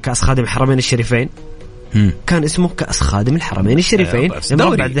زي كأس خادم الحرمين الشريفين كان اسمه كأس خادم الحرمين الشريفين،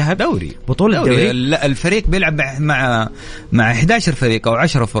 دوري الذهب دوري بطولة دوري. لا الفريق بيلعب مع 11 فريق أو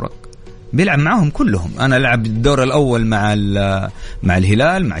 10 فرق بيلعب معهم كلهم. أنا ألعب الدور الأول مع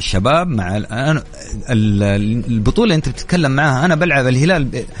الهلال، مع الشباب، مع البطولة أنت بتتكلم معها. أنا بلعب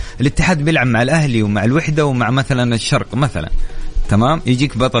الهلال، الاتحاد بيلعب مع الأهلي ومع الوحدة ومع مثلا الشرق مثلا، تمام.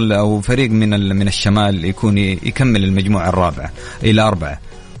 يجيك بطل أو فريق من الشمال يكون يكمل المجموعة الرابعة إلى 4،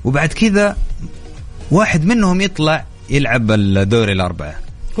 وبعد كذا واحد منهم يطلع يلعب الدوري 4.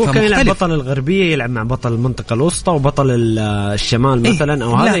 هو كان يلعب بطل الغربية يلعب مع بطل المنطقة الوسطى وبطل الشمال مثلا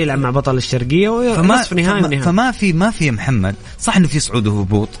أو هذا يلعب مع بطل الشرقية ونصف نهائي فما في محمد صح إنه في صعود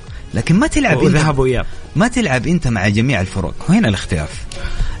وهبوط لكن ما تلعب ذهب وإياب ما تلعب أنت مع جميع الفرق وهنا الاختلاف.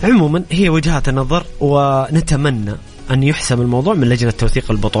 عموما هي وجهات النظر ونتمنى أن يحسم الموضوع من لجنة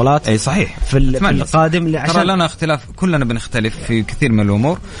توثيق البطولات. أي صحيح في القادم ترى لنا اختلاف كلنا بنختلف في كثير من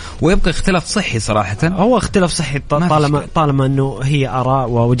الأمور ويبقى اختلاف صحي صراحة. هو اختلاف صحي طالما أنه هي آراء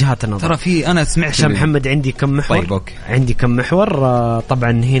ووجهات النظر. ترى في أنا سمعت عشان محمد عندي كم محور. طيب أوكي. عندي كم محور.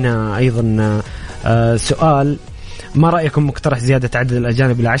 طبعا هنا أيضا سؤال ما رأيكم مقترح زيادة عدد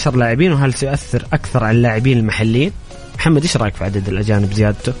الأجانب إلى 10 لاعبين وهل سيؤثر أكثر على اللاعبين المحليين؟ محمد إيش رأيك في عدد الأجانب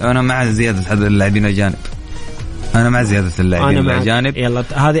زيادته؟ أنا مع زيادة عدد اللاعبين الأجانب. أنا مع زيادة اللاعبين الأجانب. يلا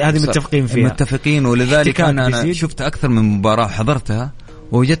هذه متفقين فيها. متفقين ولذلك أنا شفت أكثر من مباراة حضرتها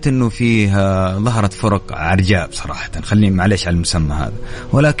ووجدت إنه فيها ظهرت فرق عرجاء بصراحة خليني معلش على المسمى هذا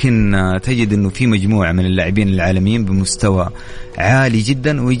ولكن تجد إنه في مجموعة من اللاعبين العالميين بمستوى عالي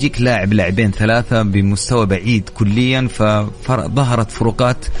جدا ويجيك لاعبين ثلاثة بمستوى بعيد كليا فظهرت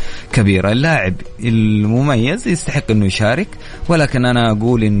فروقات كبيرة. اللاعب المميز يستحق إنه يشارك ولكن أنا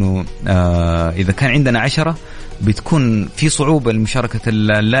أقول إنه إذا كان عندنا 10 بتكون في صعوبة لمشاركة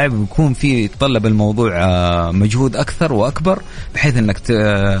اللاعب ويكون في يتطلب الموضوع مجهود أكثر وأكبر بحيث أنك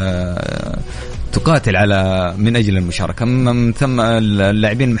تقاتل على من أجل المشاركة. من ثم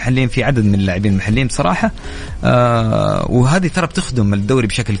اللاعبين المحليين في عدد من اللاعبين المحليين بصراحة وهذه ترى بتخدم الدوري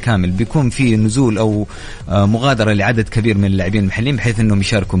بشكل كامل بيكون في نزول أو مغادرة لعدد كبير من اللاعبين المحليين بحيث أنهم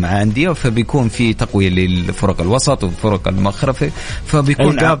يشاركوا مع أندية فبيكون في تقوية للفرق الوسط وفرق المخرفة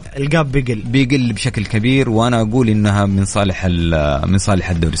فبيكون الجاب بيقل بشكل كبير وأنا أقول إنها من صالح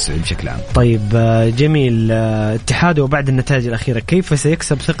الدوري السعودي بشكل عام. طيب جميل. اتحاد وبعد النتائج الأخيرة كيف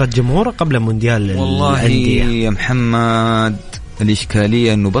سيكسب ثقة جمهوره قبل مونديال والله الأندية؟ يا محمد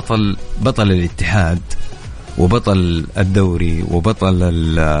الإشكالية أنه بطل الاتحاد وبطل الدوري وبطل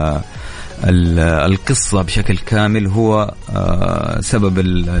القصة بشكل كامل هو سبب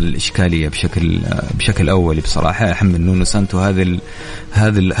الإشكالية بشكل أولي بصراحة. أحمد نونو سانتو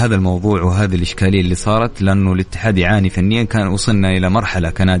هذا الموضوع وهذه الإشكالية اللي صارت لأنه الاتحاد يعاني فنيا. كان وصلنا إلى مرحلة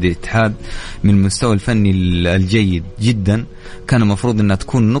كنادي الاتحاد من المستوى الفني الجيد جدا كان المفروض أنها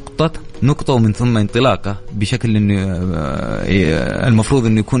تكون نقطة ومن ثم انطلاقة بشكل إنه المفروض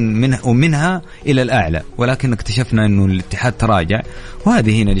إنه يكون ومنها إلى الأعلى ولكن اكتشفنا إنه الاتحاد تراجع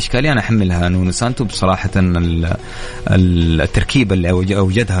وهذه هنا الإشكالية. أنا أحملها نونو سانتو بصراحة. التركيبة اللي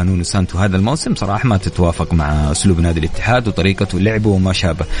أوجدها نونو سانتو هذا الموسم صراحة ما تتوافق مع أسلوب نادي الاتحاد وطريقة لعبه وما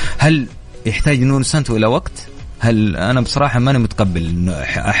شابه. هل يحتاج نونو سانتو إلى وقت؟ هل أنا بصراحة ماني متقبل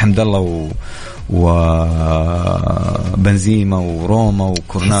حمد الله وبنزيما وروما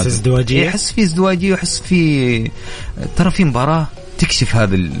وكورنادو يحس في ازدواجية ويحس في ترى في مباراة تكشف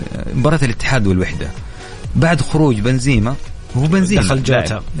هذا مباراة الاتحاد والوحدة بعد خروج بنزيما دخل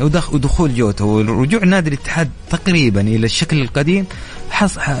جوتا ودخول جوتا ورجوع نادي الاتحاد تقريبا إلى الشكل القديم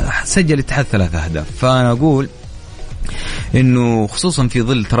سجل الاتحاد 3 أهداف. فأنا أقول إنه خصوصا في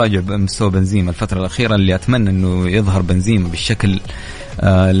ظل تراجع مستوى بنزيما الفترة الأخيرة اللي أتمنى إنه يظهر بنزيما بالشكل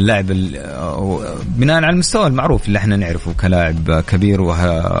اللاعب بناء على المستوى المعروف اللي احنا نعرفه كلاعب كبير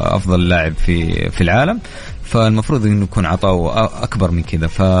وأفضل لاعب في العالم فالمفروض إنه يكون عطاؤه أكبر من كذا.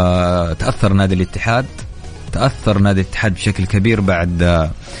 فتأثر نادي الاتحاد بشكل كبير بعد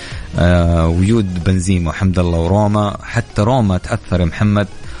وجود بنزيما وحمد الله وروما. حتى روما تأثر يا محمد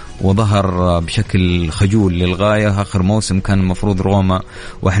وظهر بشكل خجول للغاية. آخر موسم كان المفروض روما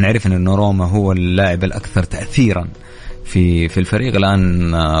وإحنا عرفنا أن روما هو اللاعب الأكثر تأثيرا في الفريق.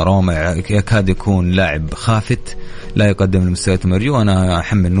 الآن روما يكاد يكون لاعب خافت لا يقدم المستويات المرجوة. أنا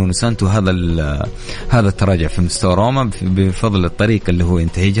أحمل نونو سانتو هذا التراجع في مستوى روما بفضل الطريقة اللي هو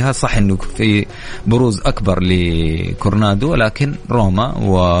ينتهجها. صح إنه في بروز أكبر لكورنادو ولكن روما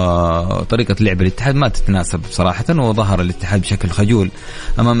وطريقة لعب الاتحاد ما تتناسب صراحة وظهر الاتحاد بشكل خجول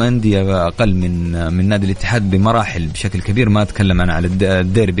أمام أندية أقل من نادي الاتحاد بمراحل بشكل كبير. ما أتكلم أنا على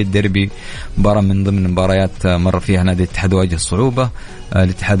الديربي مباراة من ضمن المباريات مر فيها نادي الاتحاد واجه الصعوبة.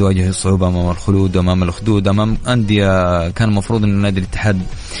 الاتحاد واجه الصعوبة أمام الخلود أمام الأخدود أمام أندية كان المفروض أن نادي الاتحاد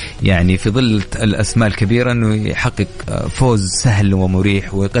يعني في ظل الأسماء الكبيرة أنه يحقق فوز سهل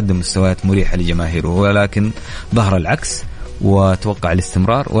ومريح ويقدم مستويات مريحة لجماهيره ولكن ظهر العكس وتوقع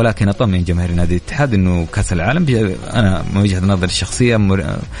الاستمرار. ولكن أطمئن جماهير نادي الاتحاد أنه كأس العالم أنا من وجهة نظري الشخصية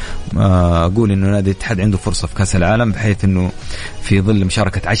أقول أنه نادي الاتحاد عنده فرصة في كأس العالم بحيث أنه في ظل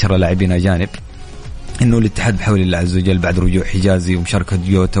مشاركة 10 لاعبين أجانب إنه الاتحاد بحول الله عز وجل بعد رجوع حجازي ومشاركة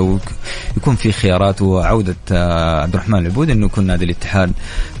جوتا يكون في خيارات، وعودة عبد الرحمن العبود إنه يكون نادي الاتحاد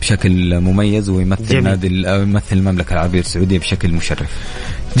بشكل مميز ويمثل يمثل المملكة العربية السعودية بشكل مشرف.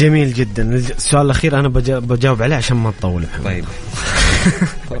 جميل جدا. السؤال الأخير أنا بجاوب عليه عشان ما تطول. طيب.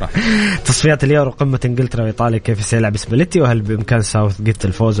 تصفيات اليورو قمة إنجلترا وإيطاليا كيف سيلعب سباليتي، وهل بإمكان ساوثغيت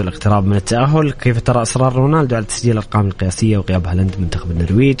الفوز والاقتراب من التأهل؟ كيف ترى أسرار رونالدو على تسجيل الأرقام القياسية وغياب هالاند منتخب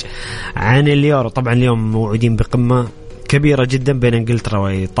النرويج؟ عن اليورو طبعا اليوم موعودين بقمة كبيرة جدا بين إنجلترا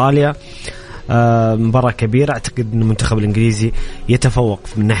وإيطاليا، مباراة كبيرة. أعتقد أن المنتخب الإنجليزي يتفوق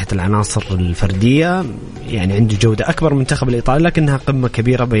من ناحية العناصر الفردية، يعني عنده جودة أكبر من المنتخب الإيطالي، لكنها قمة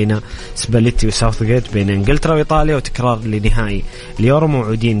كبيرة بين سباليتي وساوثغيت بين إنجلترا وإيطاليا، وتكرار لنهائي اليورو.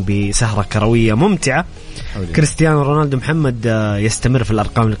 موعودين بسهرة كروية ممتعة. كريستيانو رونالدو محمد يستمر في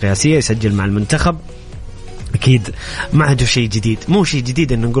الأرقام القياسية، يسجل مع المنتخب. أكيد ما عندو شيء جديد، مو شيء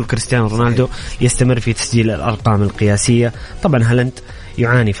جديد أن نقول كريستيانو رونالدو يستمر في تسجيل الأرقام القياسية. طبعا هالاند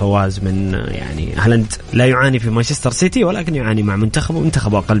يعاني فواز من، يعني هالاند لا يعاني في مانشستر سيتي، ولكن يعاني مع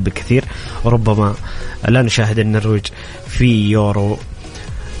منتخبه أقل بكثير. وربما لا نشاهد النرويج في يورو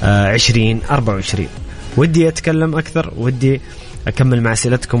 2024. ودي أتكلم أكثر، ودي أكمل مع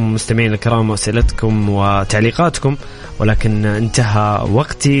أسئلتكم مستمعين الكرام وأسئلتكم وتعليقاتكم، ولكن انتهى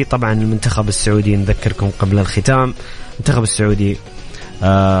وقتي. طبعا المنتخب السعودي نذكركم قبل الختام، المنتخب السعودي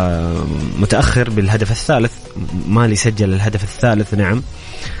متأخر بالهدف الثالث، مالي سجل الهدف الثالث نعم،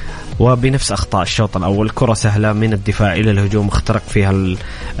 وبنفس أخطاء الشوط الأول. كرة سهلة من الدفاع إلى الهجوم اخترق فيها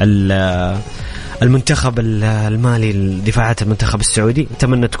المنتخب المالي دفاعات المنتخب السعودي.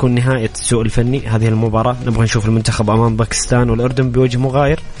 نتمنى تكون نهاية السوء الفني هذه المباراة. نبغى نشوف المنتخب أمام باكستان والأردن بوجه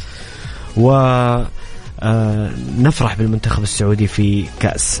مغاير، ونفرح بالمنتخب السعودي في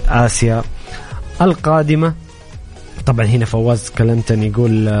كأس آسيا القادمة. طبعا هنا فواز كلمتني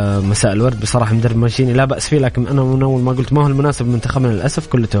يقول مساء الورد، بصراحة مدرب مانشيني لا بأس فيه، لكن أنا من أول ما قلت ما هو المناسب منتخبنا للأسف.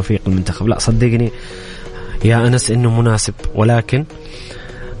 كل توفيق المنتخب. لا صدقني يا أنس إنه مناسب، ولكن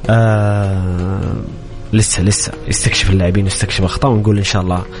لسه يستكشف اللاعبين، يستكشف أخطاء، ونقول إن شاء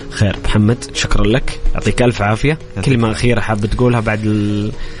الله خير. محمد شكرا لك، يعطيك ألف عافية. كلمة أخيرة حاب تقولها بعد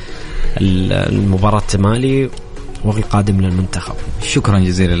المباراة مالي والقادم للمنتخب؟ شكرا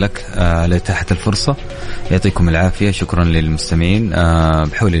جزيلا لك على إتاحة الفرصة، يعطيكم العافية. شكرا للمستمعين.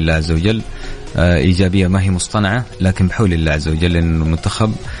 بحول الله عز وجل إيجابية ما هي مصطنعة، لكن بحول الله عز وجل إن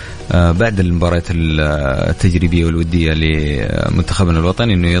المنتخب بعد المباريات التجريبية والودية لمنتخبنا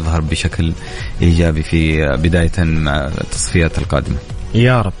الوطني إنه يظهر بشكل إيجابي في بداية مع التصفيات القادمة.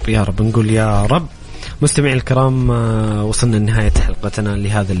 يا رب يا رب، نقول يا رب. مستمعي الكرام، وصلنا لنهاية حلقتنا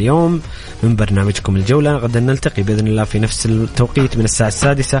لهذا اليوم من برنامجكم الجولة. غدا نلتقي بإذن الله في نفس التوقيت من الساعة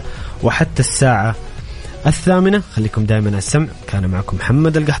 6 وحتى الساعة 8. خليكم دائما على السمع. كان معكم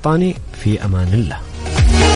محمد القحطاني، في أمان الله.